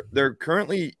 They're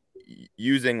currently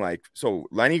using so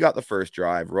Lenny got the first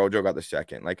drive, Rojo got the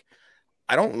second. Like,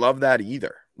 I don't love that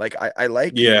either. Like, I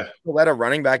like to let a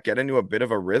running back get into a bit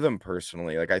of a rhythm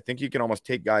personally. Like, I think you can almost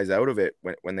take guys out of it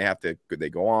when they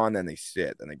go on, then they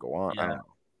sit, then they go on. I don't know.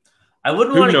 I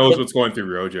wouldn't. Who knows what's going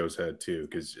through Rojo's head too?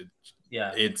 Because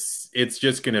it's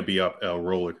just going to be a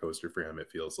roller coaster for him. It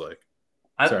feels like.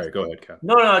 Sorry, go ahead, Cap.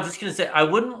 No, I was just going to say I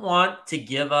wouldn't want to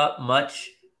give up much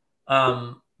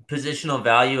positional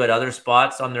value at other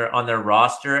spots on their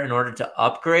roster in order to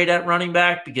upgrade at running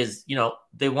back, because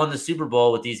they won the Super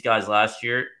Bowl with these guys last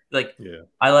year.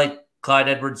 I like Clyde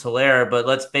Edwards-Helaire, but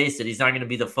let's face it, he's not going to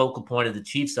be the focal point of the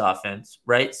Chiefs offense,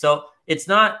 right? So it's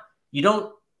not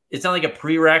like a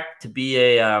prereq to be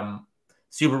a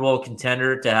Super Bowl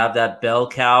contender to have that bell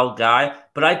cow guy.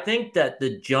 But I think that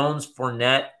the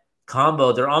Jones-Fournette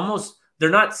combo, they're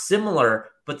not similar,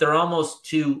 but they're almost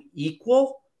too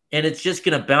equal. And it's just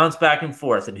going to bounce back and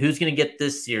forth. And who's going to get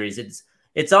this series?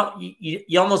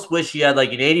 You almost wish you had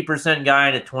like an 80% guy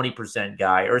and a 20%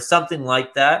 guy or something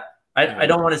like that. I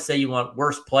don't want to say you want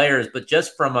worse players, but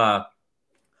just from a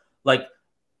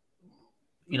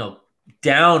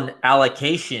down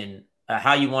allocation,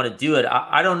 how you want to do it.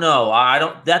 I don't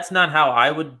know. That's not how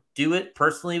I would do it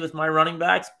personally with my running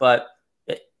backs, but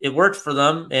it worked for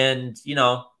them. And,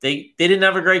 they didn't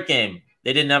have a great game.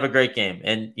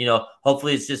 And,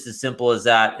 hopefully it's just as simple as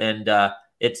that. And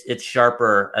it's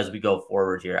sharper as we go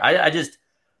forward here. I just,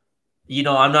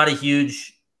 I'm not a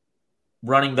huge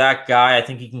running back guy. I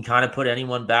think you can kind of put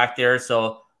anyone back there.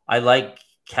 So I like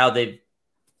how they've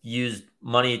used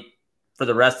money for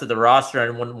the rest of the roster,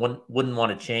 and wouldn't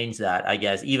want to change that, I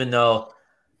guess, even though,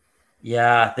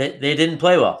 they didn't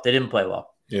play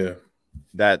well. Yeah.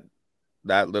 That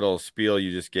little spiel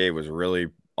you just gave was really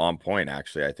on point,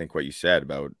 actually. I think what you said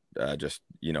about just,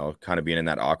 kind of being in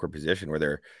that awkward position where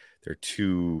they're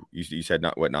too, you said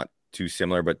not too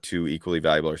similar, but too equally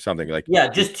valuable or something like. Yeah.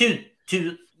 Just too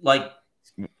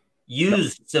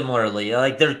used similarly.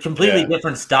 Like, they're completely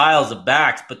different styles of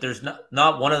backs, but there's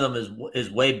not one of them is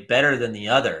way better than the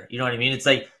other. You know what I mean? It's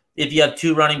like, if you have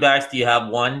two running backs, do you have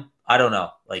one? I don't know.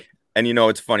 And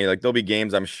it's funny, there'll be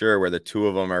games, I'm sure, where the two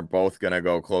of them are both going to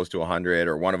go close to 100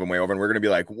 or one of them way over. And we're going to be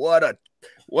like, what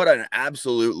an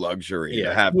absolute luxury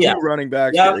to have two running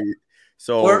backs.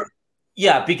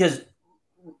 Yeah. Because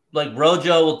like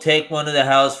Rojo will take one to the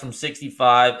house from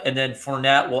 65, and then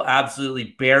Fournette will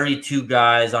absolutely bury two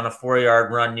guys on a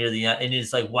 4-yard run near the end. And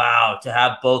it's like, wow, to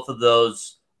have both of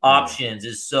those options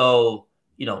is so,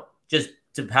 just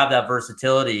to have that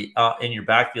versatility in your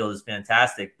backfield is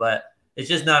fantastic. But it's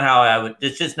just not how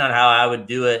I would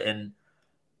do it. And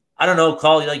I don't know,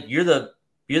 Call, like you're the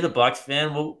Bucs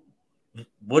fan.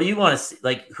 What do you want to see?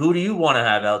 Like, who do you want to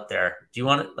have out there? Do you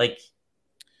want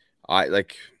to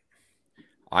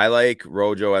I like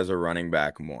Rojo as a running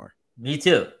back more. Me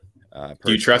too.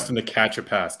 Do you trust him to catch a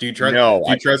pass? Do you trust? No,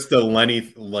 do you trust the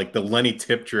Lenny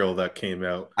tip drill that came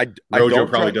out? Rojo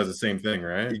probably does the same thing,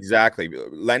 right? Exactly.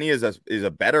 Lenny is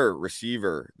a better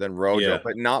receiver than Rojo,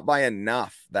 but not by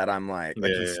enough that I'm like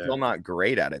he's still not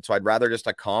great at it. So I'd rather just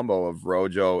a combo of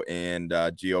Rojo and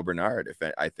Gio Bernard,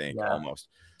 almost.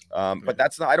 But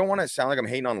that's not. I don't want to sound like I'm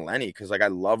hating on Lenny because I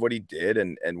love what he did,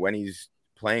 and when he's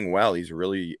playing well, he's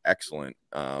really excellent.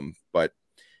 But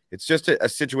it's just a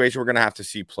situation we're going to have to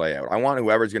see play out. I want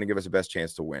whoever's going to give us the best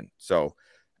chance to win. So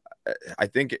I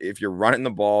think if you're running the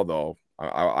ball, though,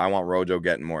 I want Rojo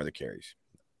getting more of the carries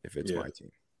if it's my team.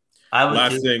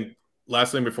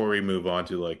 Last thing before we move on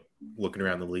to looking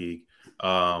around the league.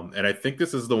 And I think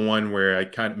this is the one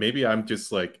where maybe I'm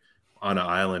just on an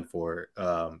island for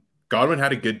Godwin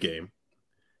had a good game,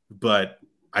 but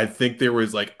I think there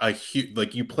was a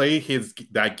huge, you play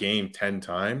that game 10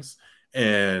 times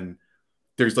and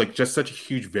there's just such a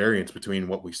huge variance between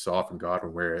what we saw from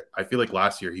Godwin, where I feel like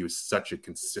last year he was such a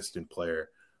consistent player.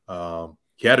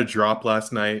 He had a drop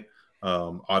last night,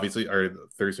 obviously, or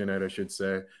Thursday night, I should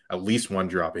say, at least one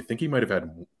drop. I think he might have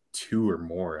had 2 or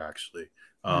more actually.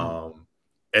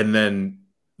 And then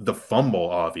the fumble,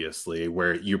 obviously,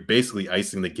 where you're basically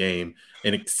icing the game,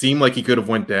 and it seemed like he could have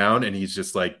went down, and he's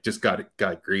just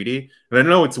got greedy. And I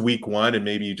know it's week 1, and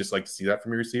maybe you just like to see that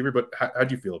from your receiver, but how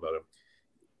do you feel about him?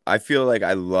 I feel like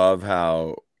I love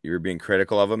how you were being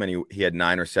critical of him, and he had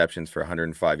 9 receptions for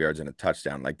 105 yards and a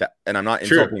touchdown like that. And I'm not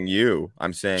insulting you.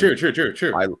 I'm saying true.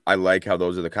 I like how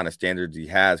those are the kind of standards he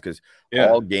has because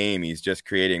all game he's just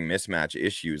creating mismatch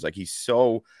issues.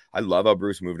 I love how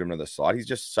Bruce moved him to the slot. He's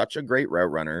just such a great route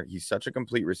runner. He's such a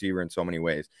complete receiver in so many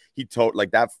ways.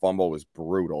 That fumble was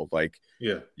brutal. That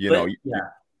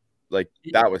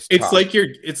was tough.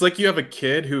 It's like you have a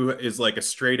kid who is a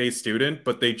straight A student,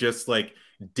 but they just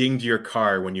dinged your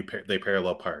car when they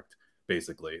parallel parked,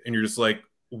 basically. And you're just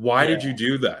why did you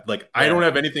do that? I don't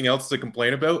have anything else to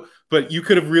complain about, but you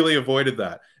could have really avoided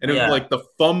that. And it was the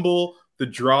fumble, the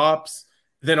drops,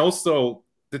 then also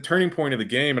the turning point of the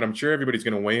game, and I'm sure everybody's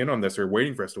going to weigh in on this or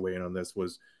waiting for us to weigh in on this,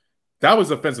 was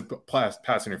offensive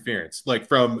pass interference.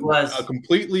 From a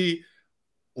completely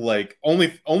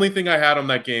only thing I had on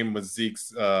that game was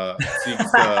Zeke's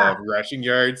rushing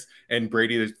yards and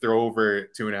Brady to throw over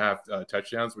 2.5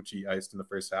 touchdowns, which he iced in the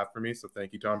first half for me. So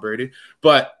thank you, Tom Brady.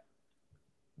 But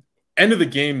end of the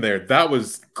game there, that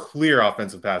was clear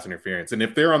offensive pass interference. And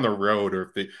if they're on the road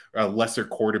or if a lesser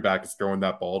quarterback is throwing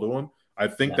that ball to them, I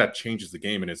think that changes the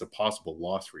game and is a possible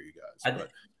loss for you guys.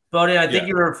 Bodie, I think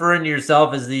you're referring to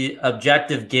yourself as the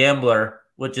objective gambler,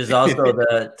 which is also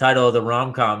the title of the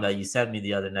rom-com that you sent me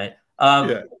the other night.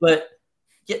 But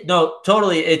no,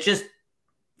 totally. It's just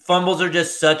fumbles are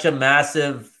just such a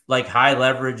massive, high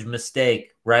leverage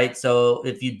mistake, right? So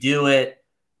if you do it,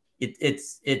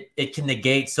 it can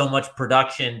negate so much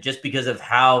production just because of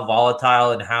how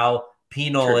volatile and how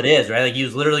penal it is, right? He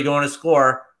was literally going to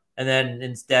score, and then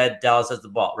instead Dallas has the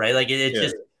ball, right?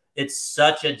 It's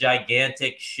such a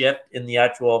gigantic shift in the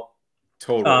actual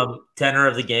tenor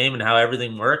of the game and how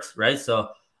everything works, right? So,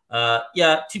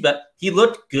 too bad. He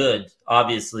looked good,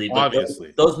 obviously. But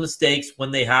those mistakes, when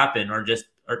they happen,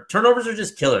 turnovers are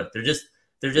just killer. They're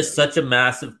just such a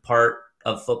massive part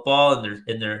of football, and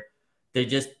they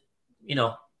just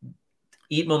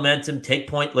eat momentum, take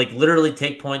point, literally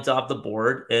take points off the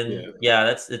board, and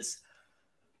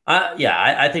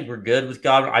I think we're good with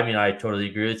Godwin. I mean, I totally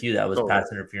agree with you. That was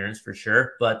pass interference for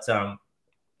sure, but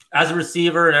as a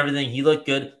receiver and everything, he looked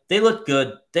good. They looked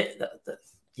good.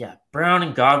 Brown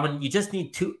and Godwin, you just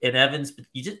need 2, and Evans, but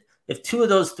if 2 of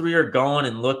those 3 are going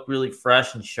and look really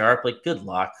fresh and sharp, good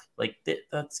luck.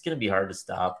 That's going to be hard to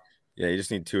stop. Yeah, you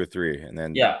just need 2 or 3, and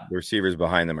then the receivers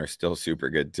behind them are still super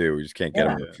good too. We just can't get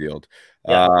them in the field.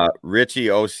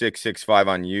 Richie0665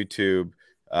 on YouTube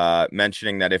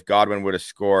mentioning that if Godwin would have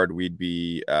scored, we'd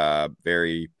be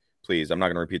very pleased. I'm not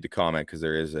going to repeat the comment because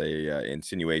there is a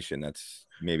insinuation that's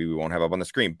maybe we won't have up on the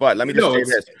screen. But let me just say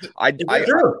this: I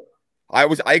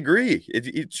agree.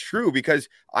 It's true because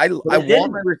I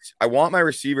want my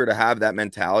receiver to have that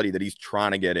mentality that he's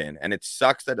trying to get in, and it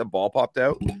sucks that the ball popped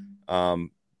out.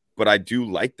 but I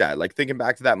do like that. Like thinking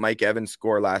back to that Mike Evans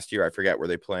score last year, I forget where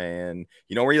they playing.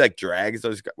 You know where he like drags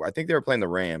those guys? I think they were playing the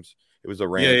Rams. It was the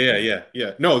Rams.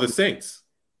 Yeah. No, the Saints.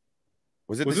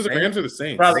 Was it the Rams or the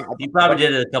Saints? He probably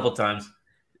did it a couple times.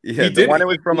 Yeah, the one it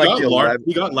was from like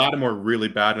he got Lattimore really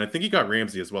bad, and I think he got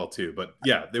Ramsey as well too. But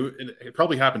yeah, it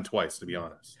probably happened twice, to be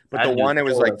honest. But the one it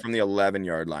was like from the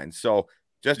 11-yard line. So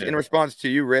just in response to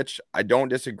you, Rich, I don't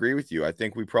disagree with you. I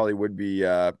think we probably would be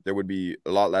there would be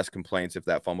a lot less complaints if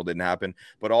that fumble didn't happen.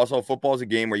 But also, football is a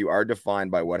game where you are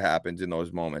defined by what happens in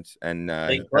those moments, and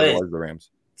it was the Rams.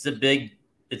 It's the big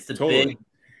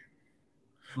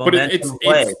but it's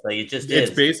play. Like it just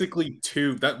it's basically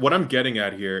two. That what I'm getting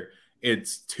at here.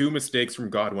 It's two mistakes from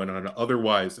Godwin on an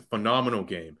otherwise phenomenal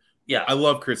game. Yeah. I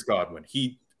love Chris Godwin.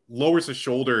 He lowers his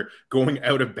shoulder going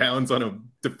out of bounds on a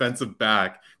defensive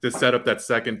back to set up that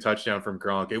second touchdown from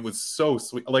Gronk. It was so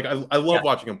sweet. Like I love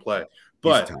watching him play.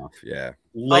 But he's tough. Yeah.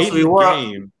 Late in the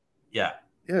game. Yeah.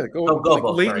 Yeah,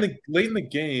 late in the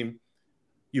game,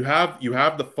 you have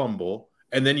the fumble,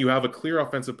 and then you have a clear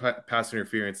offensive pass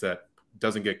interference that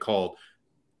doesn't get called.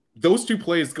 Those two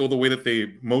plays go the way that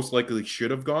they most likely should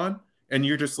have gone. And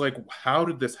you're just like, how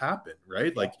did this happen?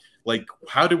 Right? Like,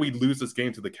 how did we lose this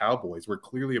game to the Cowboys? We're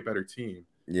clearly a better team.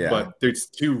 Yeah. But there's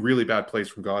two really bad plays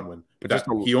from Godwin. But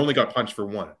he only got punched for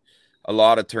one. A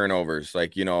lot of turnovers,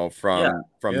 like, you know, from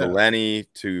the Lenny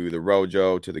to the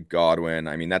Rojo to the Godwin.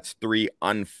 I mean, that's 3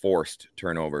 unforced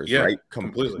turnovers, right?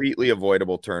 Completely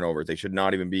avoidable turnovers. They should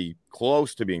not even be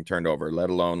close to being turned over, let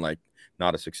alone like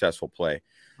not a successful play.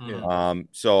 Yeah.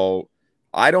 So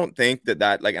I don't think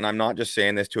that like, and I'm not just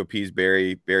saying this to appease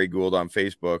Barry Gould on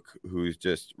Facebook, who's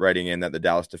just writing in that the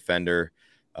Dallas defender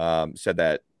said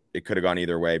that it could have gone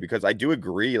either way, because I do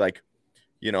agree. Like,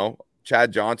 you know,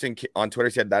 Chad Johnson on Twitter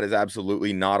said that is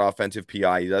absolutely not offensive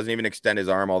PI. He doesn't even extend his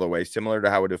arm all the way, similar to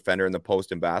how a defender in the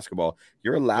post in basketball,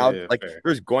 you're allowed,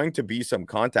 there's going to be some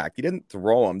contact. He didn't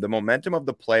throw him. The momentum of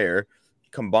the player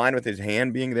combined with his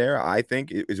hand being there, I think,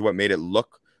 is what made it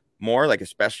look more like,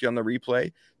 especially on the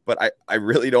replay. But I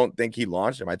really don't think he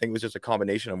launched him. I think it was just a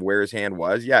combination of where his hand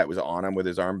was. Yeah, it was on him with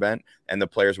his arm bent, and the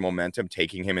player's momentum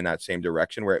taking him in that same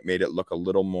direction, where it made it look a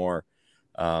little more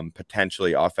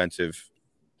potentially offensive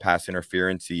pass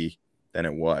interference-y than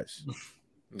it was.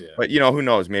 Yeah. But, you know, who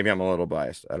knows? Maybe I'm a little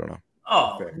biased. I don't know.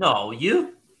 Oh, fair. No,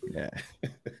 you? Yeah.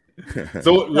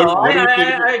 So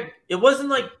it wasn't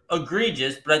like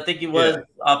egregious, but I think it was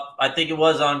I think it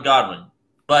was on Godwin.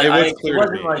 But it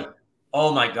wasn't like,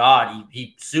 oh my God,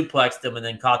 he suplexed him and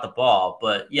then caught the ball.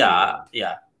 But yeah.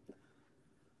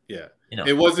 You know,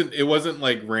 it wasn't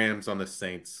like Rams on the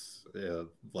Saints, that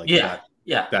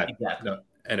exactly.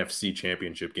 NFC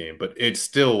Championship game, but it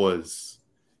still was.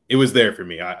 It was there for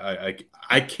me.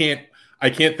 I can't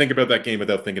think about that game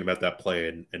without thinking about that play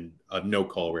and a no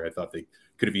call where I thought they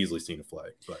could have easily seen a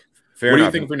flag. But what do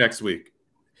you think for next week?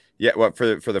 Yeah, what for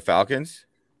the Falcons?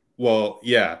 Well,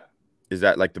 yeah. Is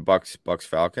that like the Bucks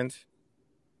Falcons?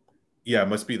 Yeah, it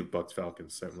must be the Bucks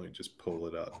Falcons. Certainly, just pull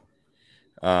it up.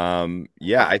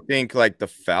 Yeah, I think like the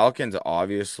Falcons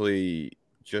obviously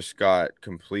just got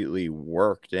completely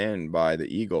worked in by the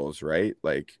Eagles, right?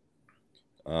 Like,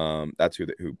 that's who.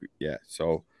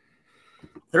 So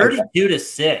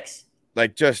 32-6.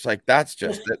 Like, just like that's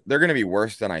just they're going to be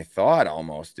worse than I thought.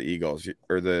 Almost the Eagles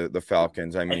or the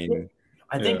Falcons. I mean,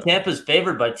 I think Tampa's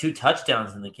favored by 2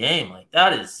 touchdowns in the game. Like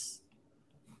that is.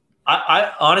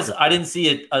 I honestly, I didn't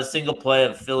see a single play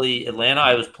of Philly Atlanta.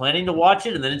 I was planning to watch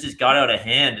it, and then it just got out of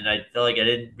hand, and I felt like I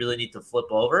didn't really need to flip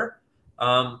over.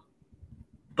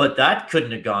 But that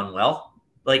couldn't have gone well.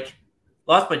 Like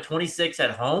lost by 26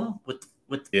 at home with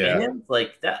fans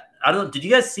like that. I don't know. Did you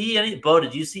guys see any? Bo,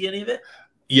 did you see any of it?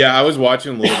 Yeah, I was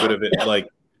watching a little bit of it. Like,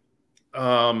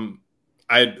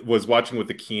 I was watching with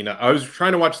Akina. I was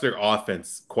trying to watch their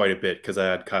offense quite a bit because I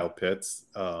had Kyle Pitts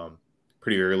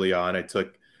pretty early on.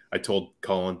 I told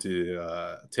Colin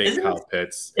to take Kyle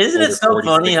Pitts. Isn't it so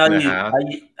funny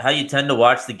how you tend to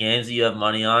watch the games that you have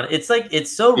money on? It's like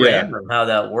it's so random how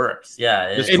that works. Yeah,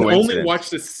 and only watch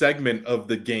the segment of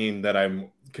the game that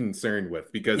I'm concerned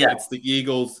with because it's the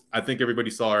Eagles. I think everybody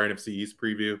saw our NFC East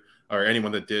preview, or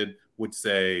anyone that did would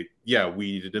say, yeah,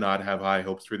 we did not have high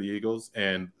hopes for the Eagles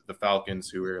and the Falcons,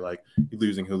 who are like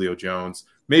losing Julio Jones.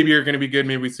 Maybe you're going to be good.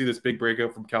 Maybe we see this big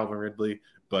breakout from Calvin Ridley,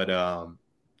 but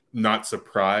not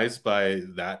surprised by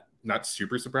that. Not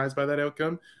super surprised by that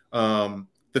outcome.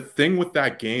 The thing with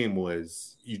that game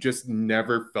was you just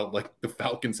never felt like the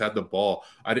Falcons had the ball.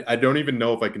 I don't even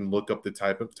know if I can look up the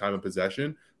type of time of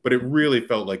possession, but it really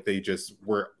felt like they just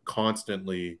were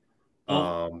constantly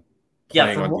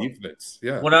playing on defense.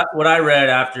 Yeah. What I read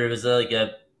after, it was like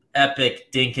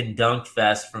epic dink and dunk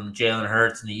fest from Jalen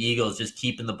Hurts and the Eagles, just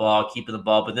keeping the ball,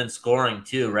 but then scoring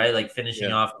too, right? Like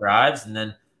finishing off drives, and then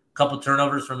a couple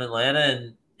turnovers from Atlanta.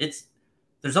 And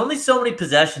there's only so many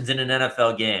possessions in an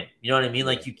NFL game. You know what I mean?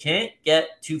 Like you can't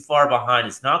get too far behind.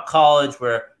 It's not college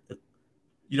where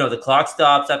the clock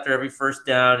stops after every first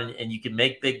down and you can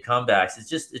make big comebacks. It's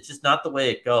just not the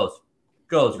way it goes,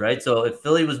 right? So if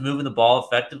Philly was moving the ball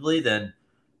effectively, then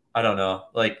I don't know.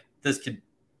 Like this could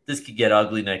get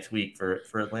ugly next week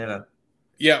for Atlanta.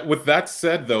 Yeah, with that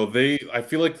said though, I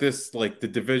feel like this, like the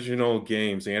divisional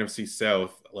games, the NFC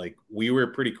South, like we were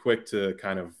pretty quick to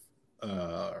kind of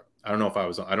I don't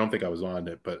think I was on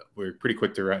it, but we're pretty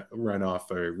quick to write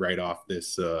off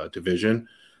this division.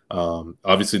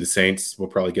 Obviously the Saints, we'll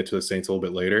probably get to the Saints a little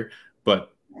bit later,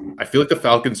 but I feel like the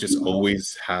Falcons just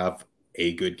always have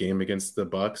a good game against the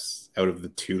Bucs out of the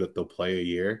two that they'll play a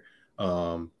year.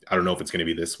 I don't know if it's going to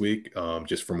be this week,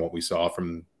 just from what we saw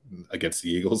from against the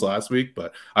Eagles last week,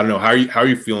 but I don't know. How are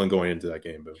you feeling going into that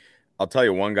game, Boo? I'll tell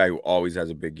you one guy who always has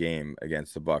a big game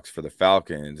against the Bucs for the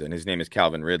Falcons, and his name is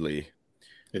Calvin Ridley.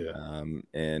 Yeah.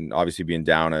 And obviously being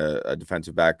down a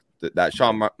defensive back, that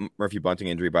Sean Murphy Bunting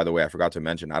injury, by the way, I forgot to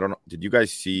mention. I don't know. Did you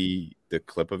guys see the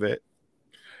clip of it?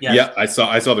 Yes. Yeah, I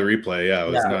saw the replay. Yeah,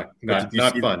 it was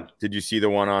not fun. Did you see the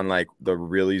one on like the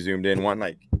really zoomed in one?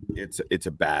 Like it's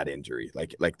a bad injury.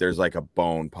 Like there's like a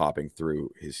bone popping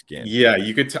through his skin. Yeah,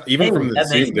 you could tell even from the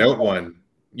zoomed out one,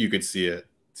 you could see it.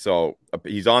 So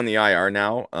he's on the IR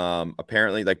now.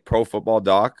 Apparently, like Pro Football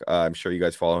Doc. I'm sure you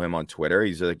guys follow him on Twitter.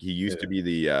 He used to be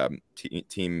the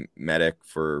team medic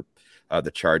for the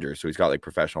Chargers, so he's got like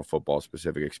professional football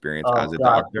specific experience as a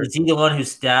doctor. Is he the one who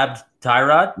stabbed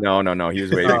Tyrod? No. He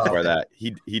was way before that.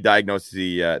 He diagnosed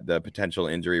the potential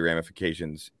injury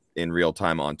ramifications in real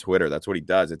time on Twitter. That's what he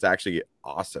does. It's actually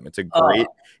awesome. It's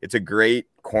a great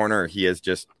corner. He has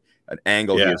just an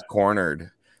angle. He is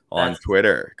cornered on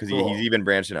Twitter because he's even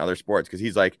branched in other sports because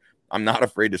he's like, I'm not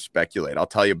afraid to speculate. I'll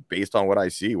tell you based on what I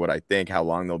see, what I think, how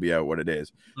long they'll be out, what it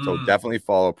is. So definitely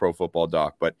follow Pro Football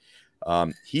Doc. But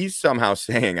he's somehow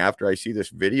saying, after I see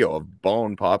this video of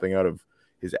bone popping out of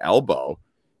his elbow,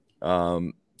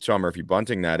 Sean Murphy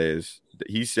Bunting, that is,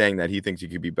 he's saying that he thinks he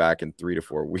could be back in 3 to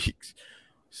 4 weeks.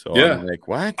 So yeah. I'm like,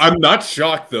 what? I'm not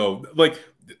shocked though. Like,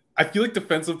 I feel like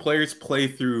defensive players play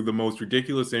through the most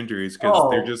ridiculous injuries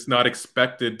because they're just not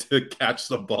expected to catch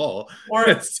the ball.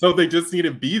 So they just need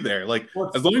to be there. Like,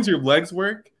 as long as your legs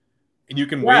work and you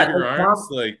can wave your arms,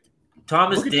 like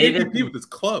Thomas Davis with his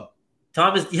club.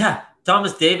 Thomas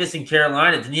Davis in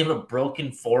Carolina, didn't he have a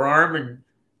broken forearm? And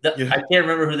I can't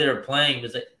remember who they were playing. It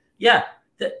was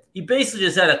like, he basically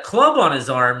just had a club on his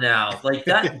arm now. Like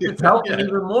that could help him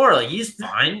even more. Like he's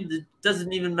fine. It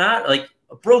doesn't even matter. Like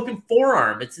a broken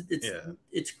forearm.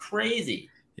 It's crazy.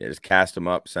 Yeah, just cast him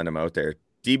up, send him out there.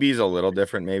 DB's a little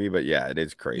different maybe, but yeah, it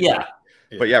is crazy. Yeah.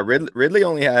 But yeah, Ridley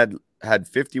only had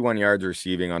 51 yards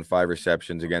receiving on 5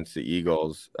 receptions against the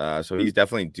Eagles. So he's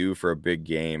definitely due for a big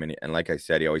game. And like I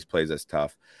said, he always plays us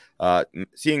tough.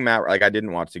 Seeing Matt, like I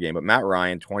didn't watch the game, but Matt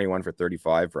Ryan, 21 for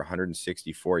 35 for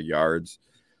 164 yards.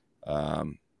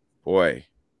 Boy,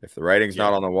 if the writing's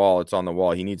not on the wall, it's on the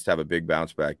wall. He needs to have a big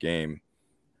bounce back game.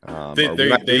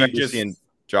 They might just seeing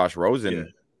Josh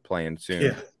Rosen playing soon.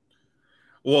 Yeah.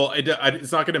 Well,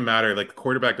 it's not going to matter. Like the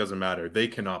quarterback doesn't matter. They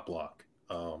cannot block.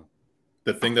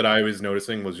 The thing that I was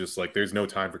noticing was just like there's no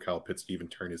time for Kyle Pitts to even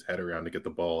turn his head around to get the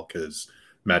ball because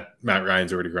Matt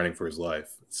Ryan's already running for his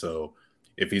life. So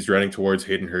if he's running towards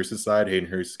Hayden Hurst's side, Hayden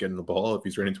Hurst is getting the ball. If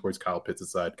he's running towards Kyle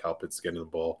Pitts' side, Kyle Pitts is getting the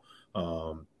ball.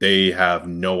 They have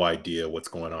no idea what's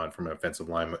going on from an offensive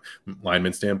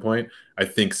lineman standpoint. I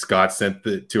think Scott sent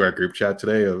to our group chat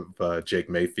today of Jake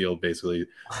Mayfield basically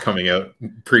coming out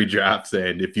pre-draft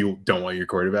saying, if you don't want your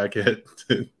quarterback hit,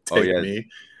 take me.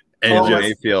 And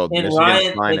Mayfield,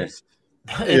 Michigan's finest.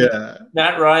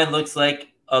 Matt Ryan looks like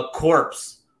a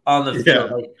corpse on the field.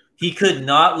 Like, he could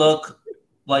not look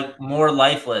like more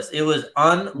lifeless. It was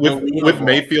unbelievable. With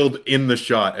Mayfield in the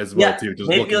shot as well, too. Just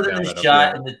Mayfield in the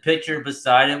shot and the picture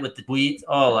beside it with the tweets.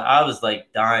 Oh, I was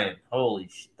like dying. Holy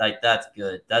shit. Like, that's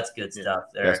good. That's good stuff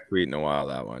there. Best tweet in a while,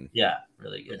 that one. Yeah,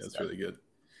 really good stuff. That's really good.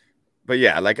 But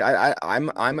yeah, like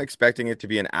I'm expecting it to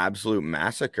be an absolute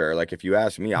massacre. Like if you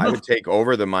ask me, I would take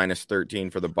over the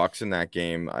 -13 for the Bucs in that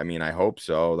game. I mean, I hope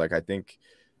so. Like I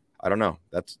don't know.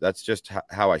 That's just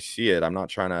how I see it. I'm not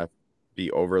trying to be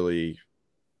overly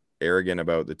arrogant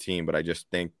about the team, but I just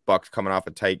think Bucs coming off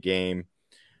a tight game.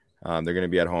 They're going to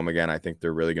be at home again. I think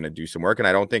they're really going to do some work, and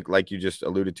I don't think, like you just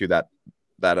alluded to, that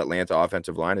Atlanta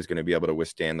offensive line is going to be able to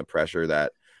withstand the pressure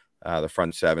that the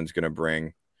front seven is going to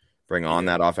bring on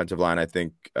that offensive line. I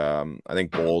think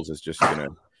Bowles is just going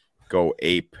to go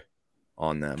ape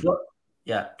on them. 12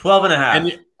 and a half.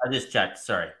 I just checked.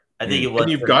 Sorry. I think it was.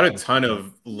 And you've got a ton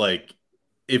of like,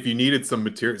 if you needed some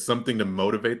material, something to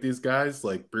motivate these guys,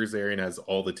 like Bruce Arian has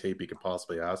all the tape he could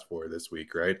possibly ask for this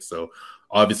week, right? So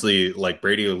obviously, like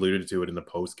Brady alluded to it in the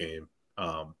post game,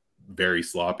 very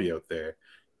sloppy out there,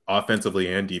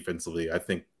 offensively and defensively. I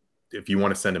think if you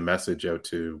want to send a message out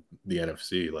to the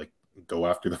NFC, like go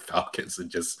after the Falcons and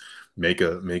just make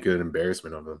an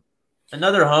embarrassment of them.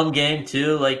 Another home game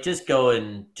too, like just go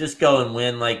and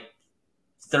win like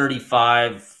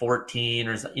 35-14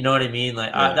 or something. You know what I mean?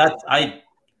 Like I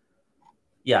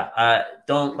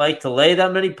don't like to lay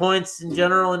that many points in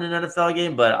general in an NFL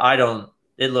game, but I don't.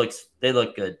 They look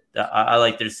good. I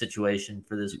like their situation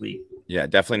for this week. Yeah,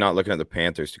 definitely not looking at the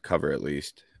Panthers to cover at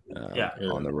least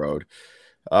on the road.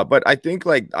 But I think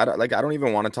I don't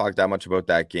even want to talk that much about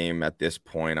that game at this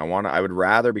point. I would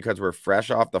rather, because we're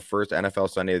fresh off the first NFL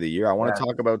Sunday of the year, I want to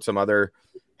talk about some other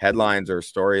headlines or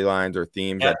storylines or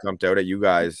themes that jumped out at you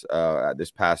guys this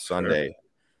past Sunday.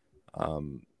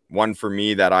 One for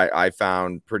me that I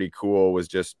found pretty cool was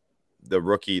just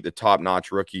the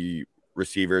top-notch rookie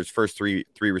receivers, first three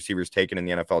receivers taken in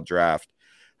the NFL draft,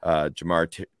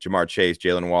 Jamar Chase,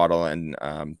 Jalen Waddle, and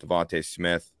Devontae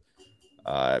Smith.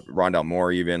 Rondell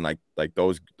Moore, even like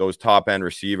those top end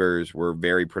receivers were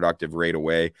very productive right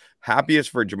away. Happiest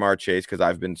for Jamar Chase because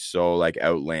I've been so like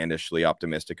outlandishly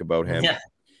optimistic about him. Yeah.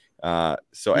 He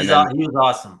was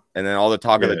awesome. And then all the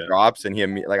talk of the drops, and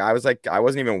I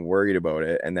wasn't even worried about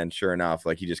it. And then sure enough,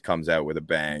 like he just comes out with a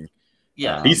bang.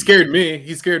 Yeah, he scared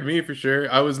me for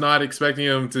sure. I was not expecting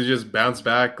him to just bounce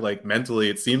back like mentally.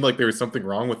 It seemed like there was something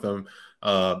wrong with him.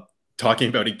 Talking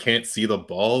about he can't see the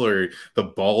ball or the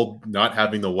ball not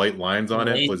having the white lines on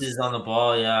it was on the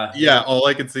ball. Yeah. All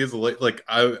I can see is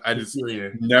I just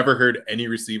never heard any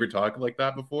receiver talk like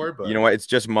that before. But you know what? It's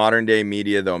just modern day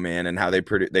media though, man, and how they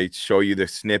show you the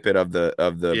snippet of the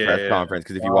press conference.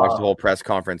 Because if you watch the whole press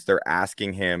conference, they're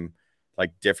asking him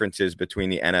like differences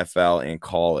between the NFL and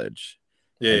college.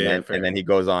 And then he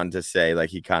goes on to say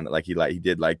like he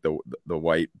did like the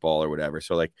white ball or whatever.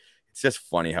 So like. It's just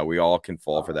funny how we all can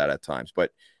fall for that at times.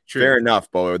 But fair enough,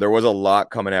 Bo. There was a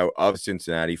lot coming out of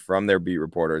Cincinnati from their beat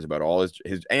reporters about all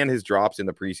his drops in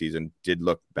the preseason did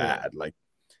look bad. I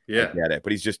get it,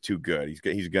 but he's just too good.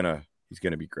 He's gonna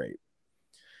be great.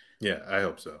 Yeah, I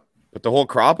hope so. But the whole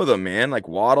crop of them, man, like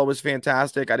Waddle was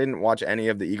fantastic. I didn't watch any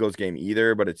of the Eagles game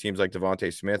either, but it seems like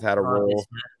Devontae Smith had a role.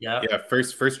 Yeah.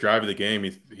 First drive of the game,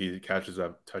 he catches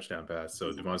a touchdown pass.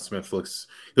 So Devontae Smith looks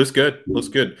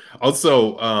good.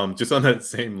 Also, just on that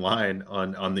same line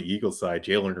on the Eagles side,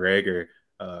 Jalen Reagor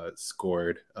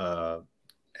scored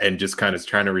and just kind of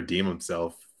trying to redeem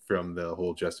himself from the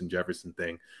whole Justin Jefferson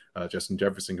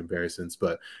comparisons.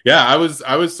 But yeah, I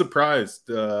was surprised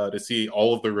to see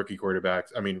all of the rookie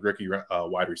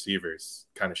wide receivers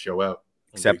kind of show out,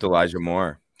 except Elijah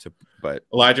Moore. But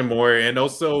Elijah Moore and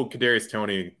also Kadarius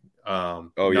Toney.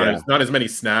 Not as many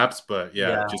snaps, but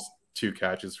just 2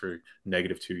 catches for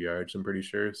 -2 yards. I'm pretty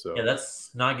sure. So yeah,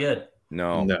 that's not good.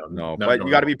 No. But you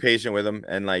got to be patient with him,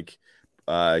 and like.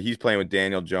 He's playing with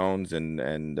Daniel Jones,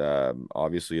 and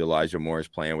obviously Elijah Moore is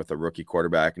playing with a rookie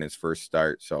quarterback in his first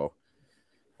start. So,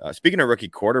 speaking of rookie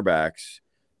quarterbacks,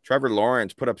 Trevor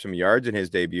Lawrence put up some yards in his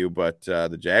debut, but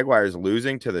the Jaguars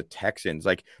losing to the Texans.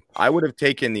 Like, I would have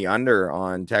taken the under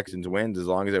on Texans wins as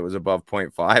long as it was above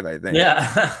 0.5, I think.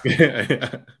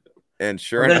 Yeah. And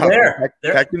sure enough,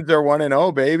 Texans are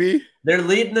 1-0, baby. They're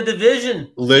leading the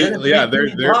division. They're a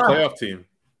playoff team.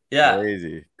 Yeah.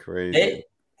 Crazy.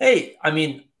 Hey, I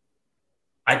mean,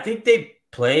 I think they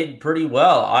played pretty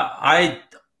well. I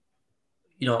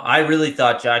really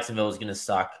thought Jacksonville was going to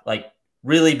suck, like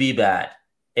really be bad.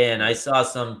 And I saw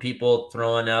some people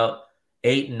throwing out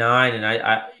 8 and 9,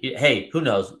 and hey, who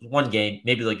knows? One game,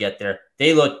 maybe they'll get there.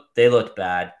 They looked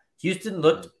bad. Houston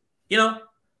looked, who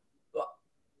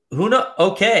knows?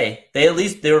 Okay,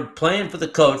 they were playing for the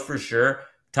coach for sure.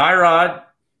 Tyrod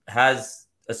has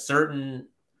a certain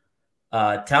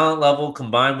talent level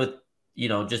combined with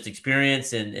just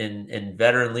experience and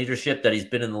veteran leadership that he's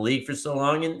been in the league for so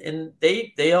long, and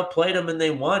they outplayed him and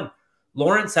they won.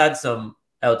 Lawrence had some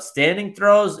outstanding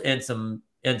throws and some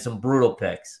brutal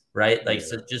picks, right?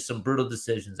 So just some brutal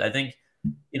decisions. I think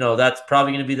that's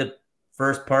probably going to be the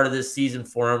first part of this season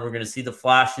for him. We're going to see the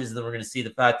flashes, and then we're going to see the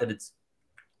fact that it's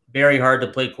very hard to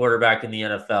play quarterback in the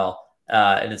NFL,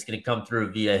 and it's going to come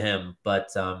through via him. But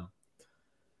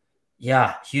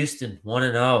yeah, Houston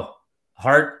 1-0.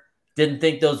 Hart didn't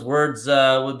think those words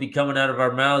would be coming out of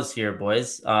our mouths here,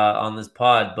 boys, on this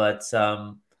pod. But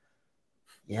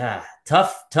yeah,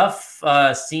 tough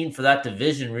scene for that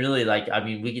division. Really,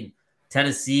 we can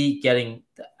Tennessee getting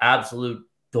the absolute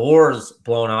doors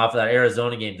blown off of that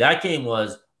Arizona game. That game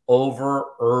was over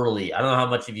early. I don't know how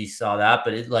much of you saw that,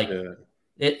 but it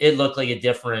looked like a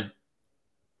different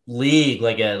league,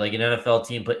 like an NFL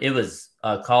team, but it was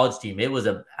a college team. It was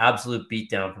an absolute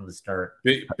beatdown from the start.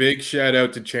 Big shout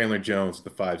out to Chandler Jones with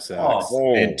the 5 sacks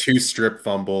and 2 strip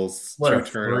fumbles, 2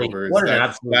 turnovers.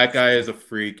 That guy is a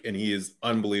freak, and he is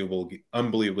unbelievably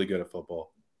good at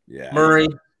football. Yeah, Murray,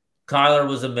 Kyler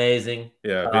was amazing.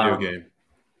 Yeah, video game.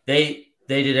 They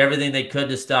did everything they could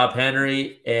to stop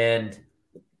Henry and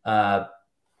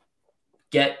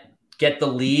get the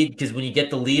lead, because when you get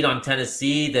the lead on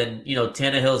Tennessee, then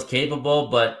Tannehill's capable,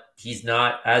 but he's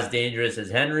not as dangerous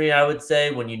as Henry, I would say,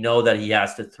 when you know that he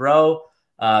has to throw,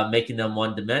 making them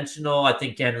one-dimensional. I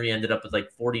think Henry ended up with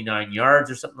like 49 yards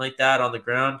or something like that on the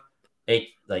ground,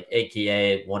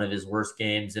 AKA one of his worst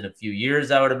games in a few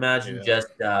years, I would imagine. Yeah. Just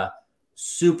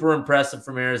super impressive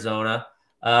from Arizona.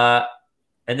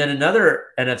 And then another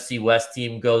NFC West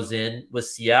team goes in with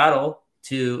Seattle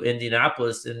to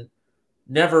Indianapolis, and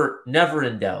never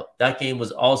in doubt. That game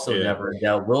was also never in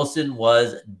doubt. Wilson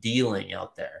was dealing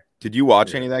out there. Did you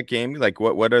watch any of that game? Like,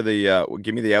 what are the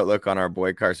give me the outlook on our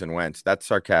boy Carson Wentz. That's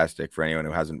sarcastic for anyone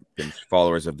who hasn't been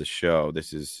followers of the show.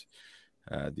 This is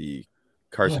the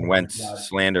Carson Wentz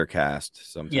slander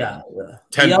cast. Sometimes. Yeah.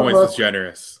 10 points is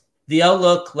generous. The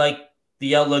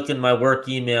outlook in my work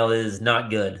email is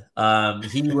not good.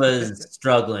 He was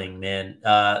struggling, man.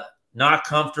 Not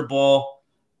comfortable.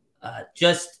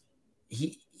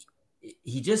 He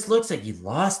just looks like he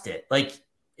lost it. Like,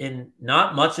 in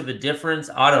not much of a difference.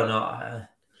 I don't know.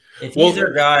 If he's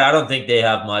their guy, I don't think they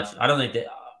have much. I don't think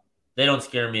they don't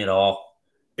scare me at all.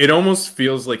 It almost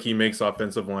feels like he makes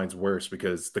offensive lines worse,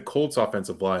 because the Colts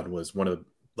offensive line was one of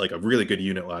a really good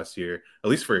unit last year,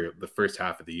 at least for the first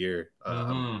half of the year.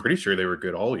 I'm pretty sure they were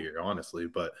good all year, honestly,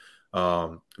 but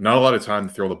not a lot of time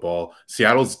to throw the ball.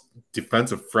 Seattle's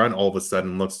defensive front all of a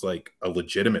sudden looks like a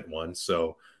legitimate one.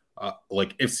 So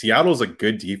if Seattle's a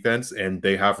good defense and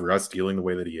they have Russ dealing the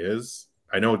way that he is,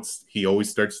 I know he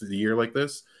always starts the year like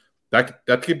this.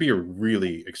 That could be a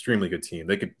really extremely good team.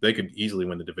 They could easily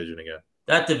win the division again.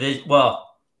 That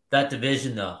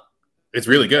division though, it's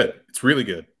really good. It's really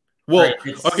good. Well,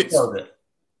 it's okay. So good.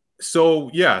 So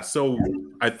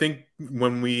I think I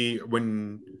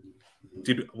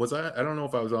don't know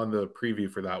if I was on the preview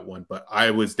for that one, but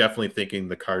I was definitely thinking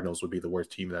the Cardinals would be the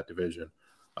worst team in that division.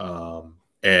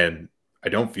 And I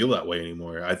don't feel that way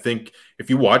anymore. I think if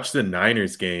you watch the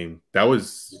Niners game, that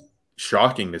was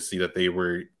shocking to see that they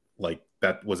were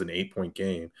that was an 8-point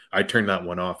game. I turned that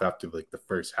one off after the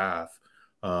first half.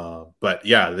 But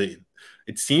yeah,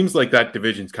 it seems like that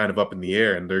division's kind of up in the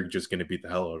air, and they're just going to beat the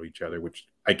hell out of each other, which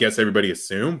I guess everybody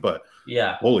assumed, but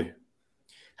yeah. Holy.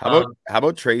 How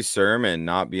about Trey Sermon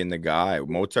not being the guy?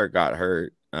 Mozart got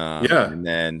hurt. And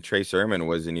then Trey Sermon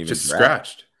wasn't even just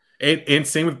scratched. And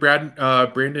same with Brandon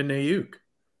Ayuk.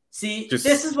 See,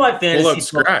 this is why fantasy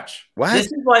scratch. What? This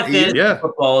is why fantasy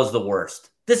football is the worst.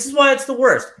 This is why it's the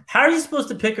worst. How are you supposed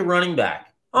to pick a running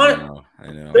back? I know.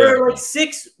 There are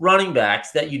 6 running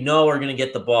backs that are going to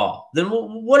get the ball. Then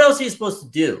what else are you supposed to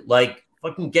do?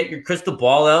 Fucking get your crystal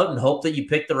ball out and hope that you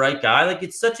pick the right guy.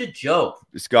 It's such a joke.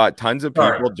 Scott, tons of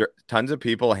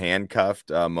people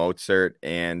handcuffed Mozart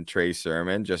and Trey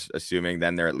Sermon, just assuming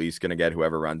then they're at least going to get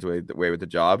whoever runs away with the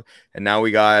job. And now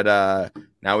we got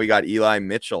Eli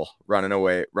Mitchell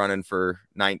running for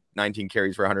 19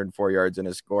 carries for 104 yards in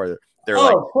a score. They're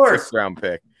of course, 6th round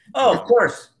pick. Oh, of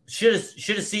course. Should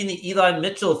have seen the Eli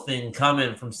Mitchell thing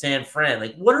coming from San Fran.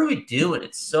 What are we doing?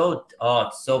 It's so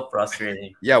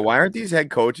frustrating. Yeah, why aren't these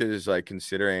head coaches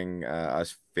considering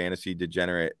us fantasy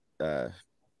degenerate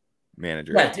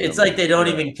managers? Yeah, it's like they don't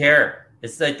even care.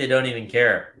 It's like they don't even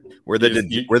care. We're the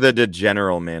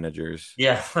degeneral managers.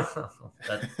 Yeah,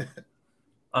 that's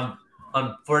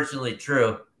unfortunately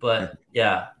true. But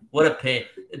yeah, what a pain.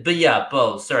 But yeah,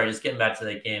 Bo. Sorry, just getting back to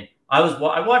that game. I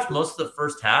watched most of the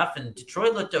first half, and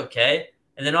Detroit looked okay.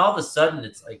 And then all of a sudden,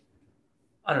 it's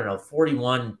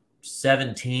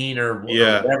 41-17 or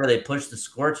whatever they pushed the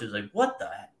score to. It was what the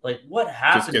heck? What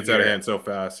happened? Just gets out of hand so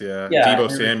fast, yeah. Deebo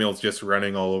Samuel's just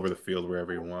running all over the field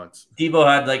wherever he wants. Deebo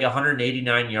had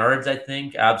 189 yards, I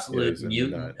think. Absolute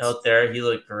mutant out there. He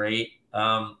looked great.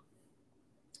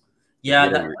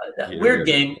 Weird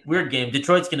game.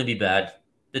 Detroit's going to be bad.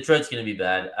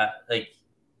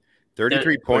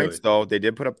 33 points, though. They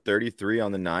did put up 33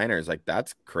 on the Niners.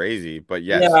 That's crazy. But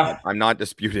yes, I'm not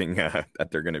disputing that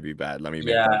they're going to be bad. Let me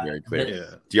make that very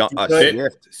clear.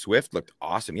 Swift looked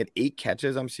awesome. He had 8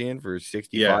 catches, I'm seeing, for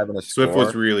 65 and a score. Swift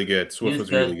was really good.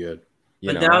 Really good.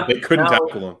 They couldn't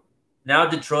tackle him. now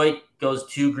Detroit goes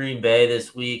to Green Bay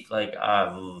this week. Like, I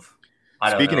don't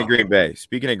Speaking know. of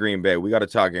Green Bay, we got to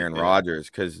talk Aaron Rodgers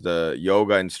because the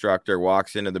yoga instructor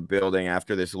walks into the building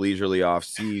after this leisurely off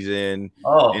season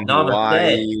in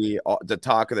Hawaii, the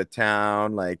talk of the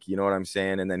town, like, you know what I'm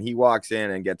saying? And then he walks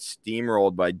in and gets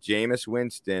steamrolled by Jameis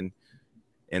Winston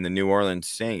and the New Orleans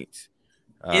Saints.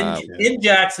 In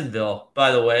Jacksonville,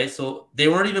 by the way, so they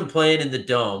weren't even playing in the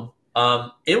Dome.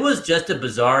 It was just a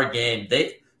bizarre game.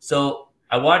 So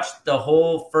I watched the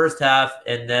whole first half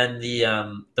and then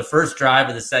the first drive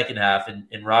of the second half,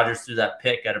 and Rodgers threw that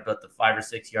pick at about the 5 or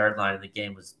 6 yard line, and the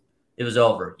game was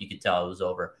over. You could tell it was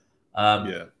over.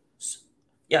 Who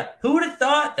would have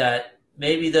thought that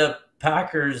maybe the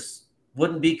Packers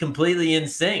wouldn't be completely in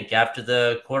sync after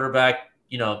the quarterback,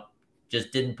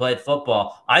 just didn't play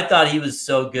football. I thought he was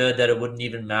so good that it wouldn't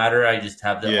even matter. I just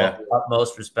have the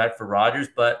utmost respect for Rodgers,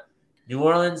 but New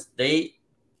Orleans, they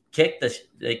kicked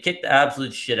the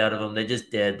absolute shit out of him. They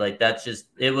just did. Like,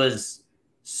 it was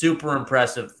super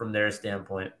impressive from their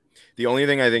standpoint. The only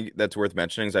thing I think that's worth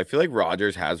mentioning is I feel like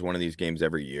Rodgers has one of these games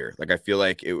every year. Like, I feel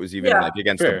like it was even like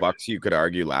against the Bucs. You could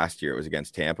argue last year it was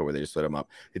against Tampa where they just lit him up.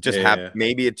 It just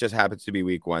maybe it just happens to be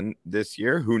week 1 this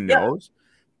year. Who knows?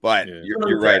 But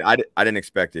you're right. I didn't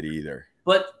expect it either.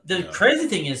 But the crazy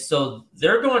thing is, so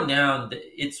they're going down.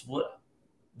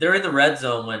 They're in the red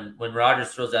zone when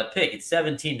Rodgers throws that pick. It's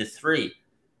 17-3.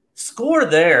 Score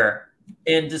there,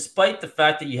 and despite the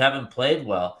fact that you haven't played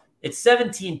well, it's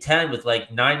 17-10 with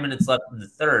like 9 minutes left in the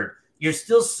third. You're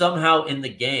still somehow in the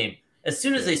game. As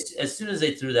soon as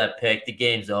they threw that pick, the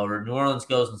game's over. New Orleans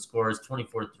goes and scores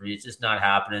 24-3. It's just not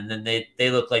happening. And then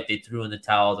they look like they threw in the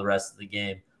towel the rest of the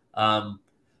game.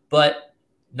 But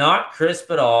not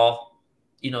crisp at all.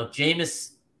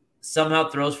 Jameis somehow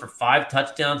throws for 5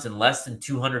 touchdowns and less than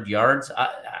 200 yards.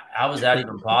 How is that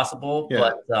even possible?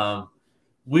 Yeah. But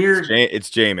weird. It's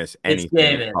Jameis.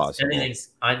 Anything is possible.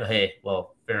 Hey,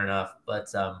 well, fair enough. But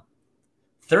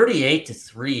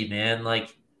 38-3, man.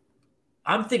 Like,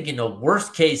 I'm thinking the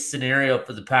worst case scenario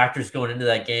for the Packers going into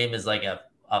that game is like a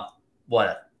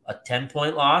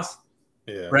 10-point loss.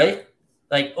 Yeah. Right?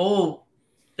 Like,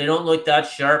 they don't look that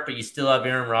sharp, but you still have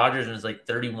Aaron Rodgers, and it's like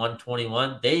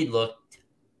 31-21. They looked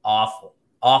awful.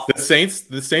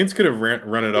 The Saints could have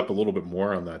run it up a little bit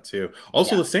more on that too.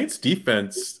 Also, the Saints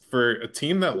defense, for a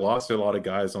team that lost a lot of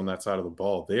guys on that side of the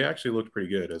ball, they actually looked pretty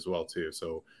good as well too.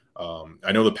 So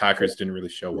I know the Packers didn't really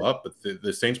show up, but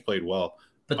the Saints played well.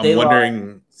 But I'm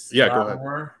wondering. Go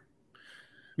Lattimore. ahead.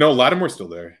 No, Lattimore's still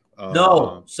there.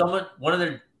 One of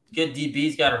their good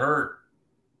DBs got hurt.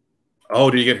 Oh,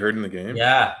 did he get hurt in the game?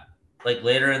 Yeah, like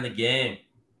later in the game.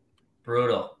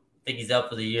 Brutal. I think he's out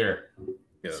for the year.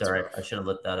 Yeah, sorry, I should have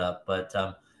looked that up. But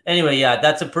anyway,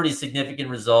 that's a pretty significant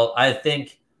result. I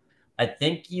think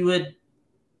you would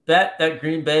bet that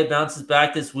Green Bay bounces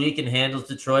back this week and handles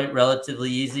Detroit relatively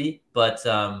easy. But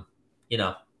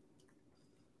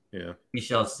we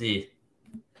shall see.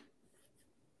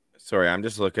 Sorry, I'm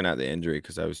just looking at the injury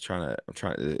because I'm trying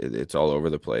it's all over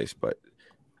the place, but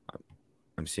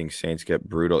I'm seeing Saints get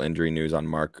brutal injury news on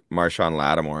Marshawn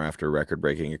Lattimore after a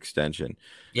record-breaking extension.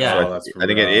 Yeah, so I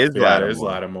think it is Lattimore. It is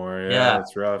Lattimore. Yeah,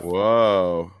 that's rough.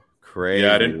 Whoa, crazy.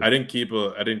 Yeah, I didn't keep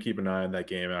an eye on that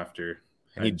game after.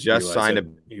 And he just signed a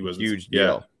huge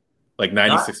deal, like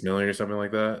 $96 million or something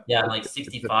like that. Yeah, like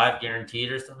 65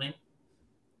 guaranteed or something.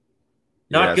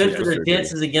 Not good for their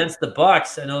chances against the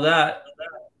Bucs. I know that.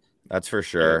 That's for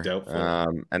sure.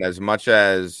 And as much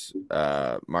as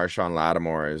Marshawn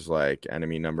Lattimore is like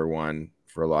enemy number 1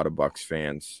 for a lot of Bucs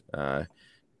fans,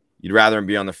 you'd rather him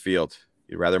be on the field.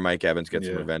 You'd rather Mike Evans get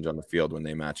some revenge on the field when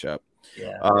they match up.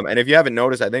 Yeah. And if you haven't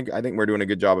noticed, I think we're doing a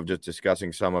good job of just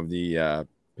discussing some of the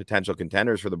potential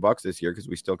contenders for the Bucs this year because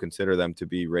we still consider them to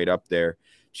be right up there.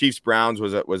 Chiefs Browns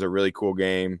was a really cool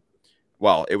game.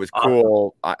 Well, it was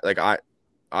cool.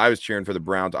 I was cheering for the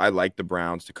Browns. I like the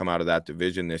Browns to come out of that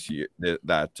division this year.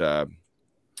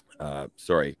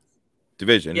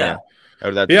 Division. Yeah. Out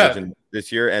of that division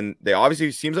this year. And they obviously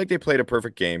seems like they played a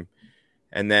perfect game.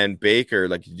 And then Baker,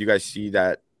 like, did you guys see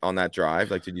that on that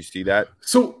drive? Like, did you see that?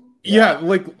 So,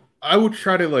 like, I would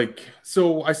try to,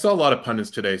 so I saw a lot of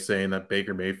pundits today saying that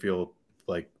Baker Mayfield,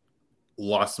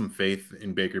 lost some faith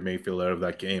in Baker Mayfield out of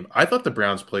that game. I thought the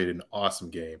Browns played an awesome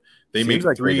game. They made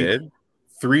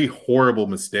three horrible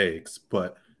mistakes,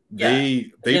 but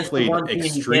they played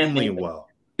extremely well.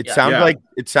 It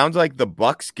sounds like the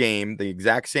Bucs game, the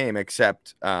exact same,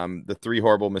 except the 3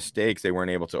 horrible mistakes they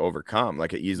weren't able to overcome.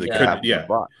 Like, it easily could happen to the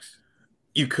Bucs.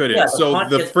 You couldn't. Yeah, so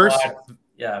the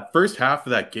first half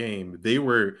of that game, they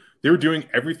were doing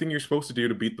everything you're supposed to do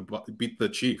to beat the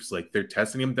Chiefs. Like, they're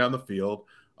testing them down the field.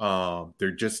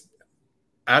 They're just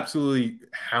absolutely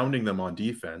hounding them on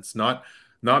defense, not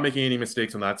making any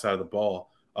mistakes on that side of the ball,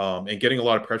 and getting a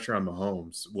lot of pressure on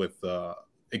Mahomes with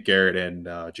Garrett and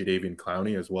Jadeveon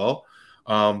Clowney as well.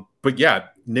 But yeah,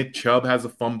 Nick Chubb has a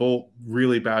fumble,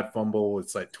 really bad fumble.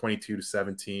 It's like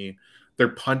 22-17. Their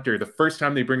punter, the first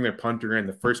time they bring their punter in,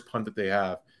 the first punt that they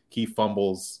have, he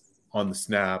fumbles on the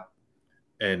snap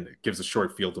and gives a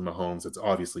short field to Mahomes. It's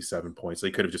obviously 7 points.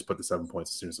 They could have just put the 7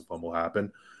 points as soon as the fumble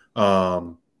happened.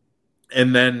 And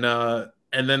then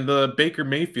the Baker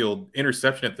Mayfield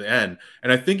interception at the end.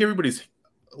 And I think everybody's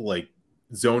like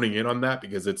zoning in on that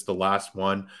because it's the last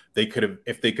one. They could have,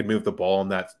 if they could move the ball on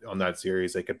that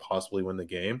series, they could possibly win the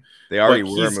game. They already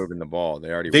were moving the ball.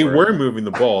 They were moving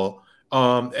the ball.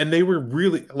 And they were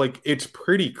really like, it's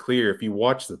pretty clear if you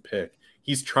watch the pick,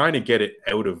 he's trying to get it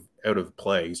out of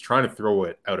play. He's trying to throw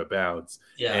it out of bounds,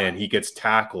 and he gets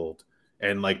tackled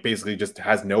and like basically just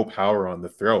has no power on the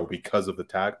throw because of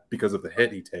the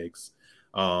hit he takes.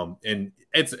 And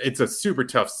it's a super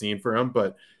tough scene for him,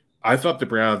 but I thought the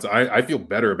Browns, I feel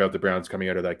better about the Browns coming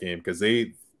out of that game because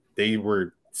they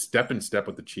were step in step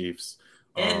with the Chiefs.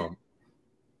 Anthony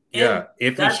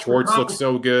Schwartz looks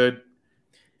so good.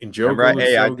 And Joker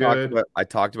looks so good. I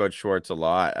talked about Schwartz a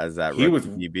lot as that rookie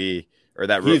DB or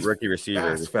that rookie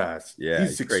receiver. Fast. Yeah,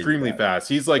 he's extremely fast.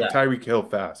 He's like Tyreek Hill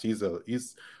fast. He's a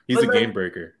game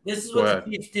breaker. This is what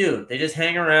the Chiefs do. They just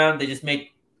hang around. They just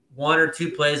make 1 or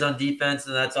 2 plays on defense,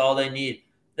 and that's all they need.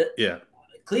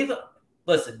 Cleveland,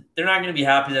 listen, they're not going to be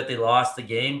happy that they lost the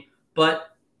game,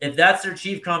 but if that's their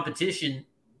chief competition,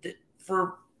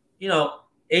 for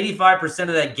 85%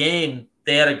 of that game,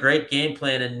 they had a great game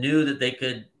plan and knew that they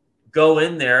could go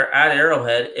in there at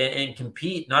Arrowhead and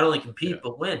compete, not only compete,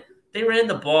 but win. They ran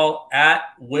the ball at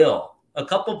will. A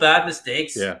couple bad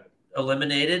mistakes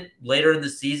eliminated later in the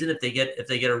season. If they get a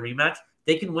rematch,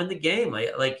 they can win the game.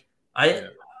 OBJ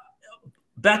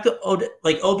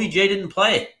didn't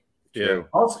play. Yeah.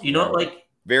 Also,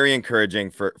 very encouraging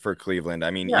for Cleveland.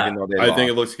 I mean, even though I think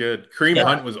it looks good. Kareem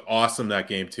Hunt was awesome that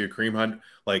game too. Kareem Hunt,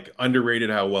 underrated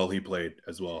how well he played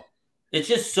as well. It's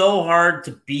just so hard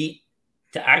to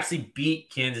actually beat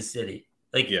Kansas City.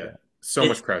 So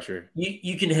much pressure.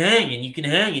 You can hang and you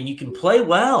can play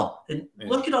well. And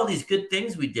look at all these good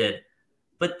things we did.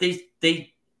 But they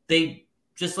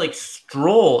just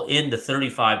stroll into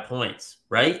 35 points,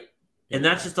 right? And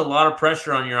that's just a lot of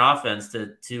pressure on your offense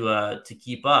to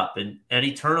keep up. And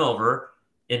any turnover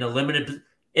in a limited,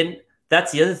 and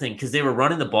that's the other thing, because they were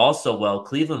running the ball so well.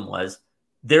 Cleveland was,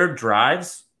 their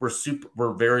drives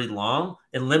were very long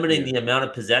and limiting the amount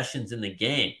of possessions in the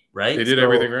game. Right? They did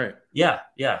everything right. Yeah.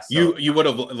 So. You would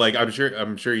have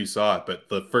I'm sure you saw it, but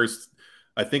the first,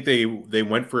 I think they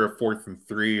went for a 4th and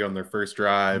 3 on their first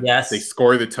drive. Yes. They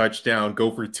score the touchdown,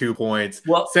 go for 2 points,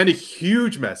 send a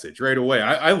huge message right away.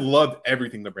 I love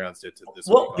everything the Browns did to this.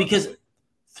 Well, because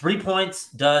 3 points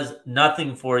does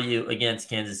nothing for you against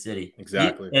Kansas City.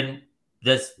 Exactly. And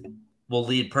this will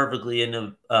lead perfectly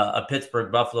into a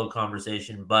Pittsburgh-Buffalo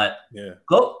conversation. But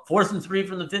go 4th and 3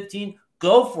 from the 15.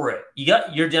 Go for it.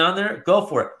 You're down there. Go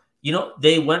for it.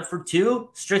 They went for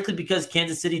 2 strictly because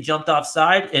Kansas City jumped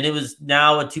offside, and it was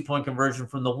now a 2-point conversion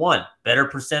from the 1. Better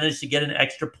percentage to get an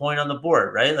extra point on the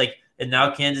board, right? And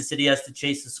now Kansas City has to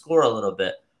chase the score a little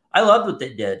bit. I loved what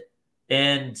they did.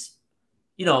 And,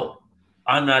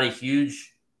 I'm not a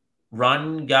huge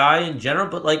run guy in general,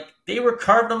 but they were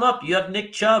carving them up. You have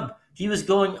Nick Chubb. He was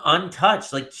going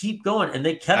untouched. Keep going, and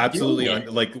they kept doing it.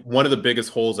 One of the biggest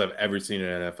holes I've ever seen in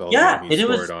an NFL. Yeah, and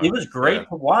it was great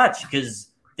to watch because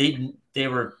they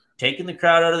were taking the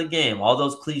crowd out of the game. All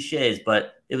those cliches,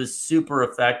 but it was super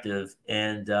effective.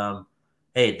 And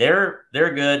hey, they're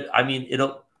good. I mean,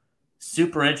 it'll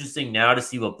super interesting now to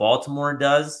see what Baltimore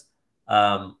does.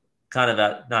 Kind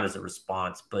of not as a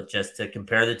response, but just to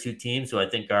compare the two teams who I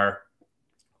think are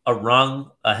a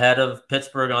rung ahead of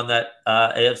Pittsburgh on that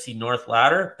AFC North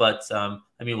ladder. But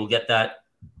we'll get that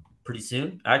pretty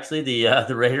soon. Actually,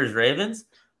 the Raiders-Ravens.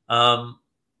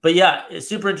 But yeah, it's a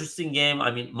super interesting game. I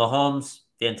mean, Mahomes,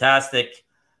 fantastic.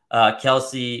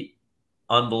 Kelsey,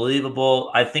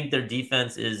 unbelievable. I think their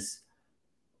defense is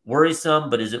worrisome,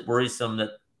 but is it worrisome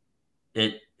that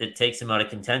it takes them out of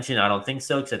contention? I don't think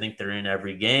so, because I think they're in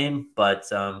every game. But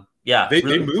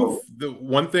they move. Cool. The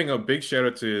one thing, a big shout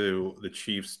out to the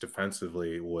Chiefs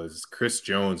defensively was Chris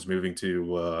Jones moving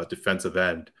to defensive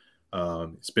end.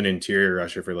 It's been interior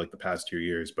rusher for the past 2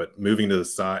 years, but moving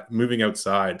outside,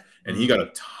 and he got a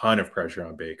ton of pressure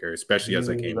on Baker, especially as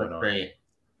that game went on. Great.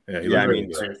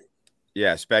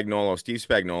 Spagnuolo, Steve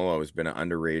Spagnuolo has been an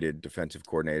underrated defensive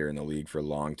coordinator in the league for a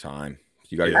long time.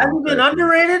 Have you been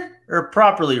underrated or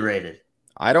properly rated?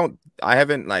 I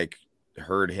haven't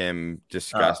heard him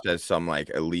discussed as some like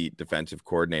elite defensive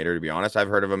coordinator. To be honest, I've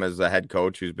heard of him as a head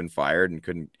coach who's been fired and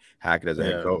couldn't hack it as a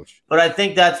head coach. But I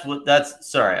think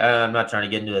sorry, I'm not trying to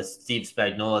get into a Steve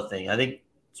Spagnuolo thing. I think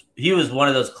he was one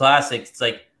of those classics. It's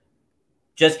like,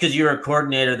 just because you're a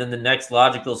coordinator, then the next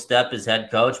logical step is head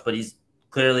coach, but he's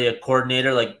clearly a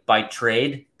coordinator, like by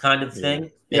trade kind of thing.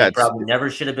 Yeah, he probably never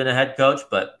should have been a head coach,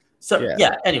 but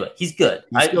anyway, he's good.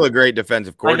 He's still a great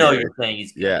defensive coordinator. I know you're saying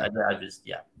he's good.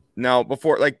 Yeah. Now,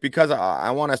 because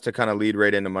I want us to kind of lead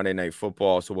right into Monday Night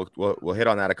Football, so we'll hit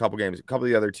on that a couple games. A couple of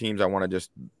the other teams I want to just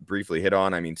briefly hit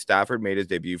on. I mean, Stafford made his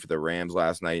debut for the Rams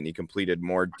last night, and he completed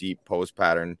more deep post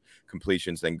pattern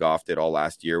completions than Goff did all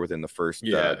last year within the first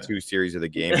 2 series of the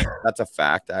game. That's a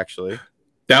fact, actually.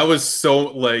 That was so,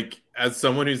 like, as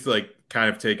someone who's like kind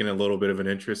of taken a little bit of an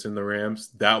interest in the Rams,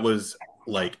 that was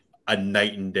like a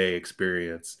night and day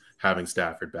experience having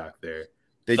Stafford back there.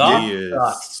 He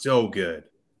is so good.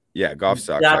 Yeah, Goff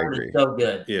sucks. Stafford I agree. Is so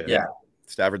good. Yeah.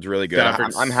 Stafford's really good.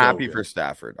 I'm happy for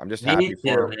Stafford. I'm just happy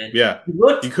for him. Man. Yeah.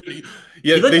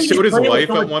 They showed his wife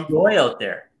at one point out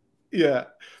there. Yeah.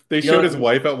 They showed his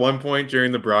wife at one point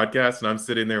during the broadcast, and I'm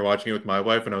sitting there watching it with my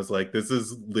wife, and I was like, this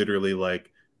is literally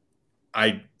like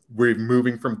we're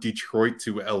moving from Detroit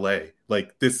to LA.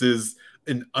 Like, this is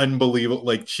an unbelievable,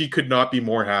 like, she could not be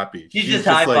more happy. She's just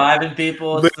high-fiving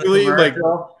people. Literally, like,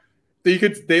 they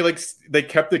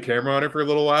kept the camera on her for a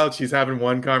little while. She's having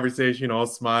one conversation, all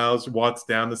smiles. She walks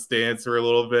down the stands for a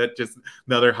little bit, just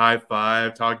another high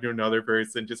five, talking to another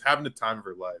person, just having the time of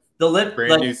her life.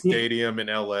 Brand new stadium in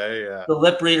LA. Yeah. The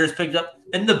lip readers picked up,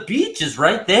 and the beach is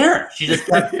right there. She just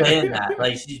kept saying that,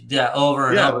 like over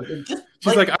and over.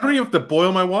 She's like, I don't even have to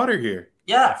boil my water here.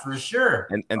 Yeah, for sure.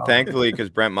 And thankfully, because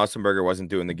Brent Mussenberger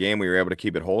wasn't doing the game, we were able to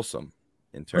keep it wholesome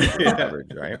in terms of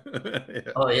coverage, right?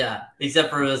 Oh yeah, except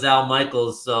for it was Al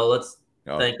Michaels. So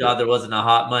thank God there wasn't a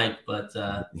hot mic. But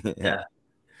yeah.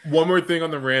 One more thing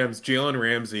on the Rams. Jalen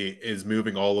Ramsey is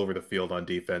moving all over the field on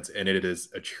defense, and it is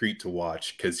a treat to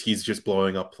watch because he's just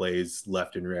blowing up plays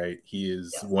left and right. He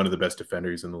is one of the best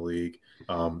defenders in the league.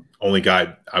 Only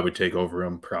guy I would take over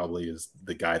him probably is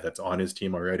the guy that's on his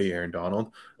team already, Aaron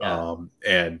Donald.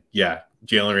 Jalen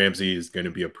Ramsey is going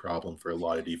to be a problem for a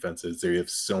lot of defenses. They have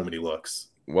so many looks.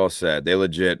 Well said. They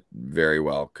legit very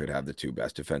well could have the 2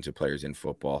 best defensive players in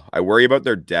football. I worry about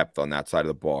their depth on that side of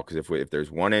the ball because if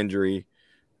there's one injury,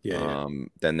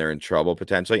 then they're in trouble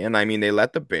potentially. And I mean, they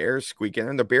let the Bears squeak in,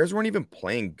 and the Bears weren't even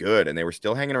playing good, and they were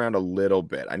still hanging around a little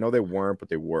bit. I know they weren't, but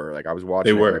they were. Like, I was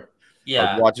watching. They were.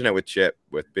 I was watching it with Chip,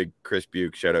 with big Chris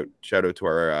Buke. Shout out to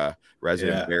our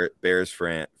resident Bears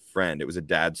friend. It was a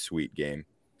dad's sweet game.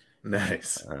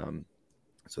 Nice.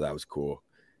 So that was cool.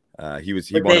 He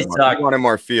wanted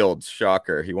more Fields.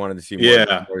 Shocker. He wanted to see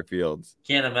more Fields.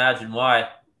 Can't imagine why.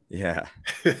 Yeah.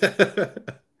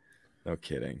 No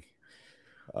kidding.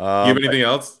 You have anything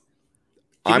else?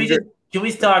 Can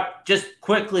we talk just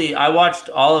quickly? I watched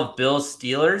all of Bills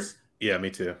Steelers. Yeah, me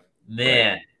too.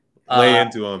 Man. Lay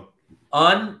into them.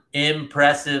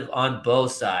 Unimpressive on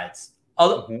both sides.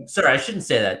 Sorry, I shouldn't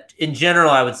say that. In general,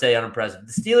 I would say unimpressive.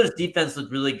 The Steelers' defense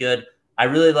looked really good. I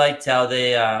really liked how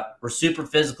they were super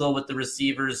physical with the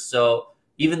receivers. So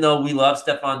even though we love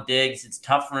Stephon Diggs, it's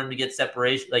tough for him to get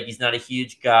separation. Like, he's not a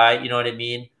huge guy. You know what I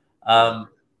mean? Allen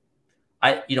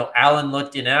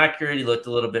looked inaccurate. He looked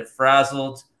a little bit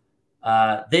frazzled.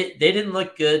 They didn't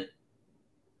look good.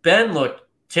 Ben looked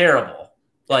terrible.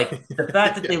 Like, the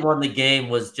fact that they won the game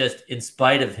was just in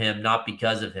spite of him, not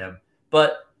because of him.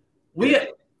 But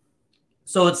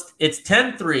so it's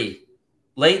 10-3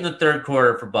 late in the third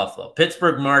quarter for Buffalo.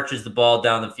 Pittsburgh marches the ball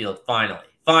down the field.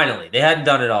 Finally. They hadn't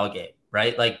done it all game,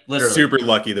 right? Like, literally. Super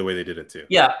lucky the way they did it too.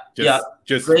 Yeah.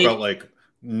 Just felt like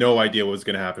no idea what was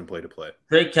going to happen play to play.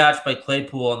 Great catch by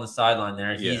Claypool on the sideline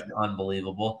there. He's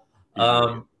unbelievable.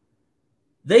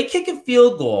 They kick a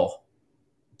field goal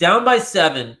down by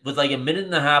 7 with like a minute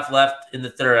and a half left in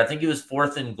the third. I think it was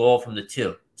 4th and goal from the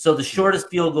 2. So the shortest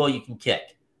field goal you can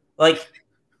kick. Like,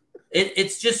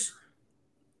 it's just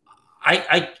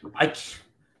I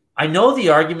know the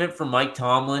argument for Mike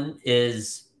Tomlin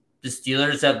is the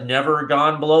Steelers have never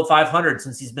gone below 500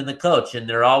 since he's been the coach, and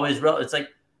they're always it's like,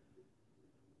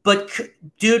 but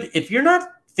dude, if you're not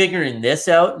figuring this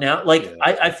out now, like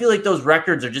I feel like those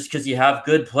records are just because you have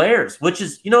good players, which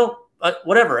is,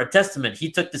 whatever, a testament. He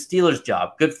took the Steelers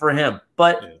job. Good for him.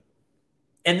 But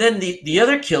and then the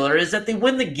other killer is that they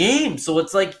win the game. So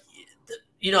it's like,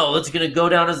 it's going to go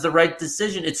down as the right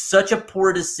decision. It's such a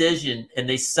poor decision, and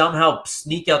they somehow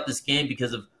sneak out this game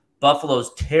because of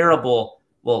Buffalo's terrible,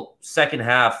 second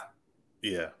half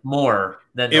more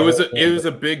than it was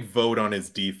a big vote on his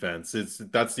defense.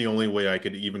 That's the only way I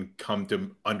could even come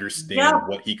to understand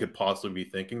what he could possibly be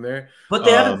thinking there. But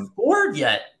they haven't scored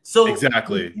yet, so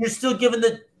exactly you're still giving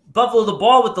the Buffalo the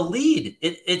ball with the lead.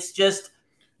 It's just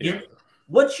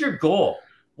what's your goal?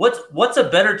 What's a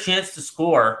better chance to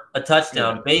score a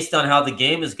touchdown based on how the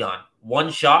game has gone?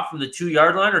 One shot from the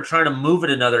 2-yard line, or trying to move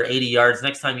it another 80 yards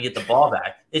next time you get the ball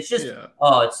back? It's just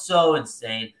it's so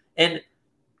insane. And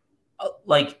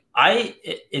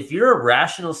if you're a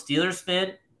rational Steelers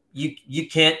fan, you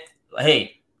can't.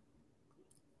 Hey,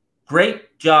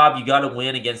 great job, you got to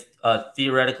win against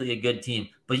theoretically a good team,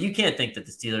 but you can't think that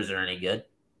the Steelers are any good.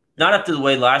 Not after the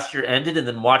way last year ended, and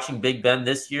then watching Big Ben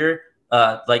this year,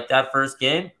 like that first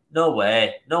game. No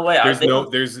way.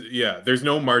 There's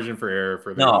no margin for error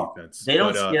for their defense. They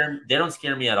don't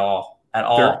scare me at all.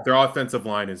 Their offensive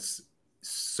line is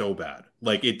so bad.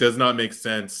 Like, it does not make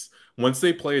sense. Once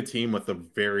they play a team with a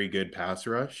very good pass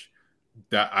rush,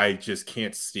 that I just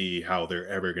can't see how they're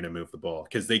ever going to move the ball,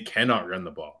 because they cannot run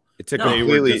the ball. It's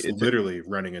literally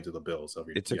running into the Bills.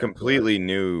 It's a completely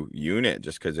new unit,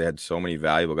 just because they had so many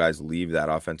valuable guys leave that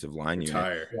offensive line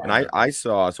unit. And I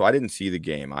saw, so I didn't see the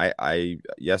game. I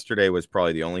yesterday was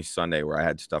probably the only Sunday where I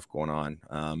had stuff going on.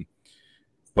 And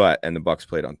the Bucs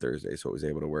played on Thursday, so it was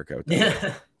able to work out.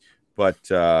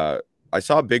 But I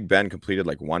saw Big Ben completed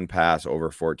like one pass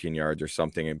over 14 yards or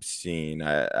something obscene.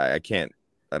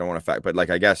 I don't want to but like,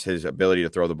 I guess his ability to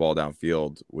throw the ball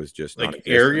downfield was just like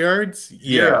air yards.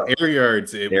 Air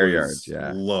yards. Air yards.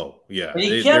 Low. Yeah.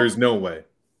 There's no way.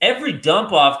 Every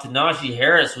dump off to Najee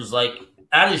Harris was like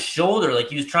at his shoulder, like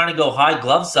he was trying to go high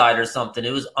glove side or something.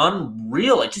 It was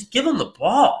unreal. Like, just give him the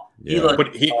ball. Yeah.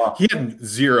 But he had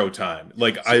zero time.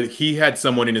 Like, he had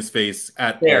someone in his face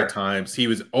at all times. He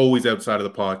was always outside of the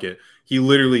pocket.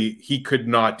 He could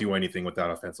not do anything with that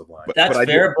offensive line. That's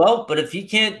fair, Bo. But if he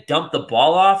can't dump the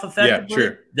ball off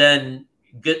effectively, then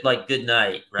good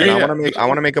night. Right? I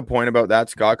want to make a point about that,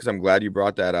 Scott, because I'm glad you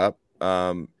brought that up.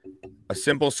 A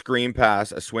simple screen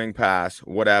pass, a swing pass,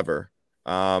 whatever,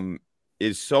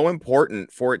 is so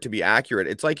important for it to be accurate.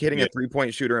 It's like hitting a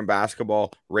 3-point shooter in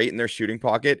basketball right in their shooting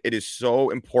pocket. It is so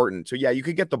important. So, you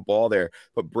could get the ball there,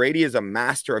 but Brady is a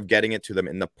master of getting it to them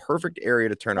in the perfect area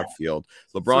to turn upfield.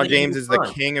 LeBron James is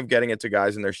the king of getting it to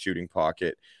guys in their shooting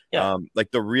pocket. Like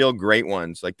the real great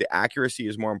ones, like the accuracy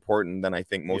is more important than I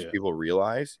think most people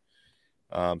realize.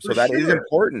 So that is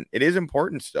important. It is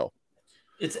important still.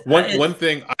 One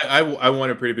thing I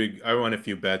want a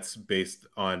few bets based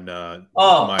on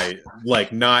my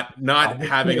not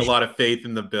having a lot of faith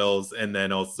in the Bills, and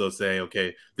then also say,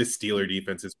 okay, this Steeler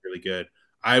defense is really good.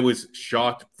 I was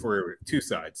shocked for two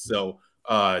sides. So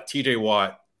TJ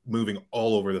Watt moving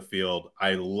all over the field.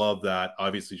 I love that.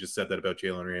 Obviously just said that about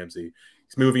Jalen Ramsey.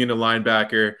 He's moving into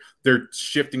linebacker. They're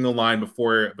shifting the line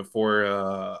before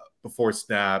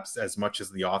snaps as much as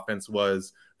the offense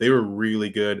was. They were really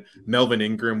good. Melvin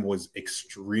Ingram was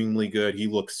extremely good. He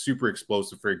looked super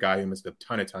explosive for a guy who missed a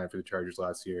ton of time for the Chargers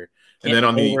last year. And then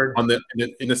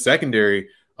in the secondary,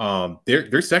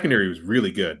 their secondary was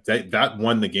really good. That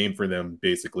won the game for them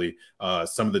basically.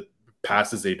 Some of the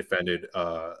passes they defended,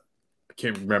 I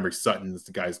can't remember Sutton's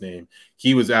the guy's name.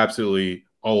 He was absolutely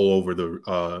all over the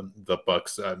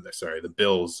Bucs. The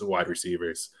Bills wide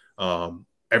receivers.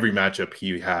 Every matchup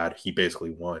he had, he basically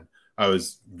won. I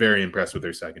was very impressed with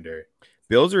their secondary.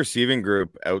 Bill's receiving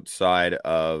group outside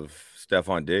of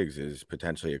Stephon Diggs is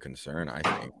potentially a concern, I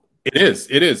think.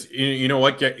 It is. You know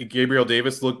what? Gabriel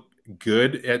Davis looked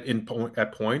good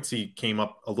at points. He came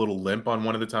up a little limp on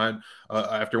one of the time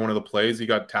after one of the plays he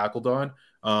got tackled on.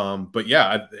 But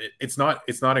yeah, it's not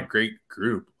a great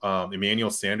group. Emmanuel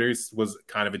Sanders was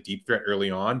kind of a deep threat early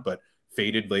on, but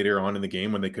faded later on in the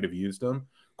game when they could have used him.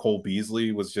 Cole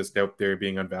Beasley was just out there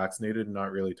being unvaccinated and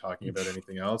not really talking about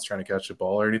anything else, trying to catch the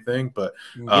ball or anything. But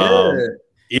other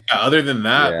than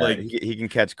that, he can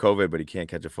catch COVID, but he can't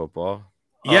catch a football.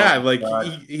 Yeah,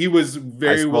 he was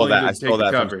very willing to take I stole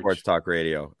that coverage. From Sports Talk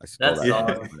Radio. That's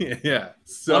awesome. Yeah.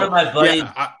 So one of my buddies,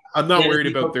 I'm not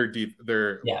worried about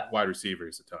their wide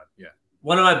receivers a ton. Yeah.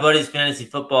 One of my buddies' fantasy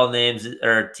football names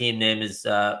or team name is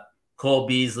Cole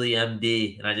Beasley,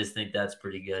 MD, and I just think that's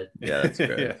pretty good. Yeah, that's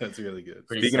good. Yeah, that's really good.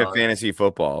 Speaking of fantasy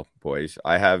football, boys,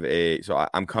 I have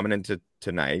I'm coming into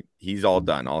tonight. He's all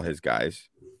done, all his guys.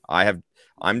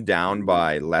 I'm down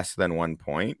by less than 1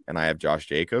 point, and I have Josh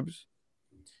Jacobs.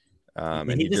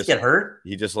 And he just get hurt?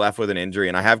 He just left with an injury,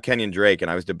 and I have Kenyon Drake, and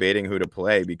I was debating who to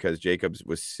play because Jacobs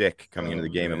was sick coming into the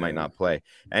game and might not play.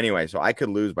 Anyway, so I could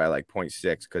lose by like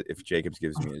 0.6 if Jacobs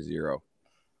gives me a 0.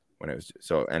 When it was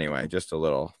anyway, just a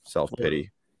little self-pity.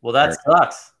 Well, that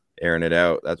sucks. airing it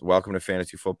out. That's welcome to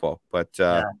fantasy football. But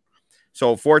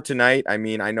so for tonight, I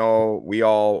mean, I know we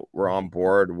all were on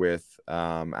board with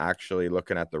actually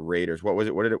looking at the Raiders. What was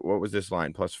it? What was this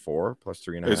line? +4,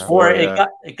 +3.5? It was 4.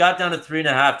 It got down to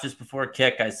 3.5 just before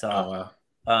kick. I saw.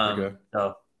 Oh,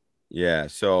 wow.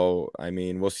 So I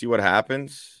mean, we'll see what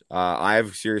happens. I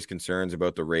have serious concerns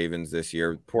about the Ravens this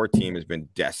year. Poor team has been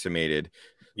decimated,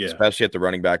 especially at the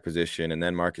running back position, and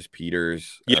then Marcus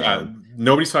Peters.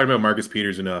 Nobody's talking about Marcus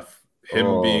Peters enough.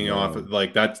 Him being off,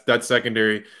 like that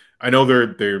secondary. I know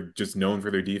they're just known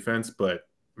for their defense, but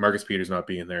Marcus Peters not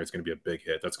being there is going to be a big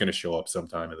hit. That's going to show up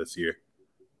sometime of this year.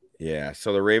 Yeah,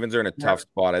 so the Ravens are in a tough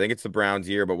spot. I think it's the Browns'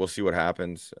 year, but we'll see what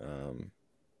happens.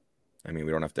 I mean,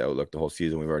 we don't have to outlook the whole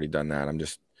season. We've already done that. I'm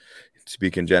just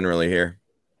speaking generally here.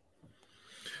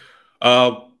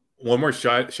 One more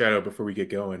shout out before we get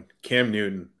going. Cam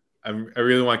Newton. I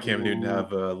really want Cam Newton to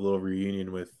have a little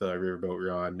reunion with Riverboat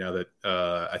Ron. Now that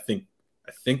I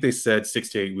think they said 6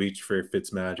 to 8 weeks for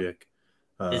Fitzmagic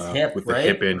with the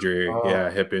hip injury.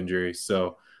 Hip injury.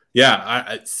 So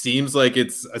it seems like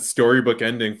it's a storybook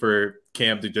ending for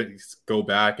Cam to just go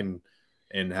back and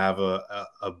have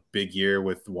a big year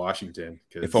with Washington.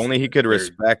 If only he could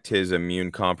respect his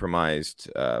immune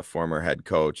compromised former head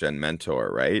coach and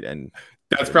mentor, right? And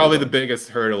that's probably the biggest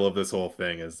hurdle of this whole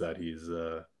thing, is that he's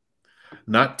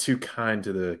not too kind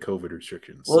to the COVID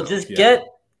restrictions. Well, get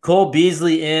Cole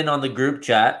Beasley in on the group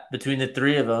chat between the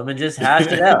three of them and just hash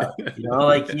it out,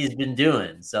 like he's been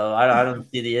doing. So I don't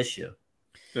see the issue.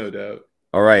 No doubt.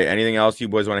 All right. Anything else you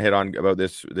boys want to hit on about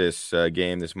this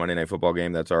game, this Monday Night Football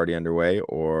game that's already underway,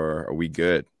 or are we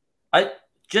good?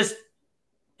 Just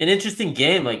an interesting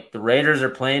game. Like, the Raiders are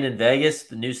playing in Vegas,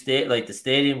 the new state, like the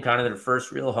stadium, kind of their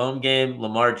first real home game.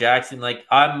 Lamar Jackson. Like,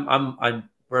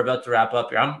 we're about to wrap up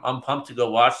here. I'm pumped to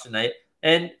go watch tonight.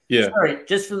 And it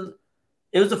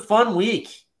was a fun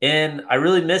week, and I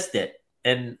really missed it.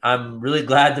 And I'm really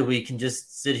glad that we can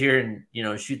just sit here and,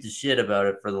 shoot the shit about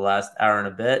it for the last hour and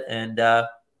a bit. And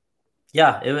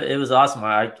it was awesome.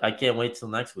 I can't wait till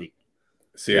next week.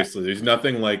 Seriously, there's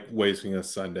nothing like wasting a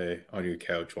Sunday on your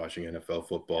couch watching NFL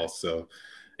football. So,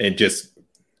 and just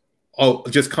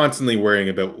constantly worrying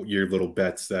about your little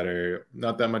bets that are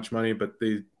not that much money, but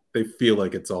they feel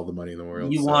like it's all the money in the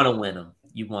world. You want to win them.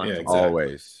 You want to.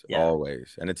 Exactly.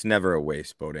 Always. And it's never a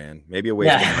waste, Bodan. Maybe a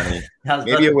waste of money.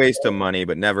 Maybe a waste of money,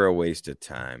 but never a waste of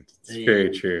time. It's very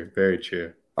true. Very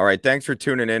true. All right. Thanks for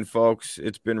tuning in, folks.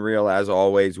 It's been real as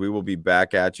always. We will be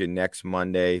back at you next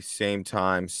Monday. Same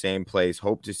time, same place.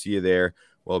 Hope to see you there.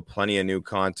 We'll have plenty of new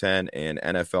content and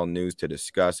NFL news to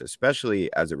discuss, especially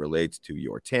as it relates to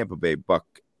your Tampa Bay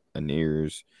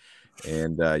Buccaneers.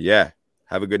 And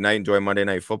have a good night. Enjoy Monday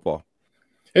Night Football.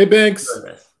 Hey, Banks.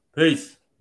 Peace.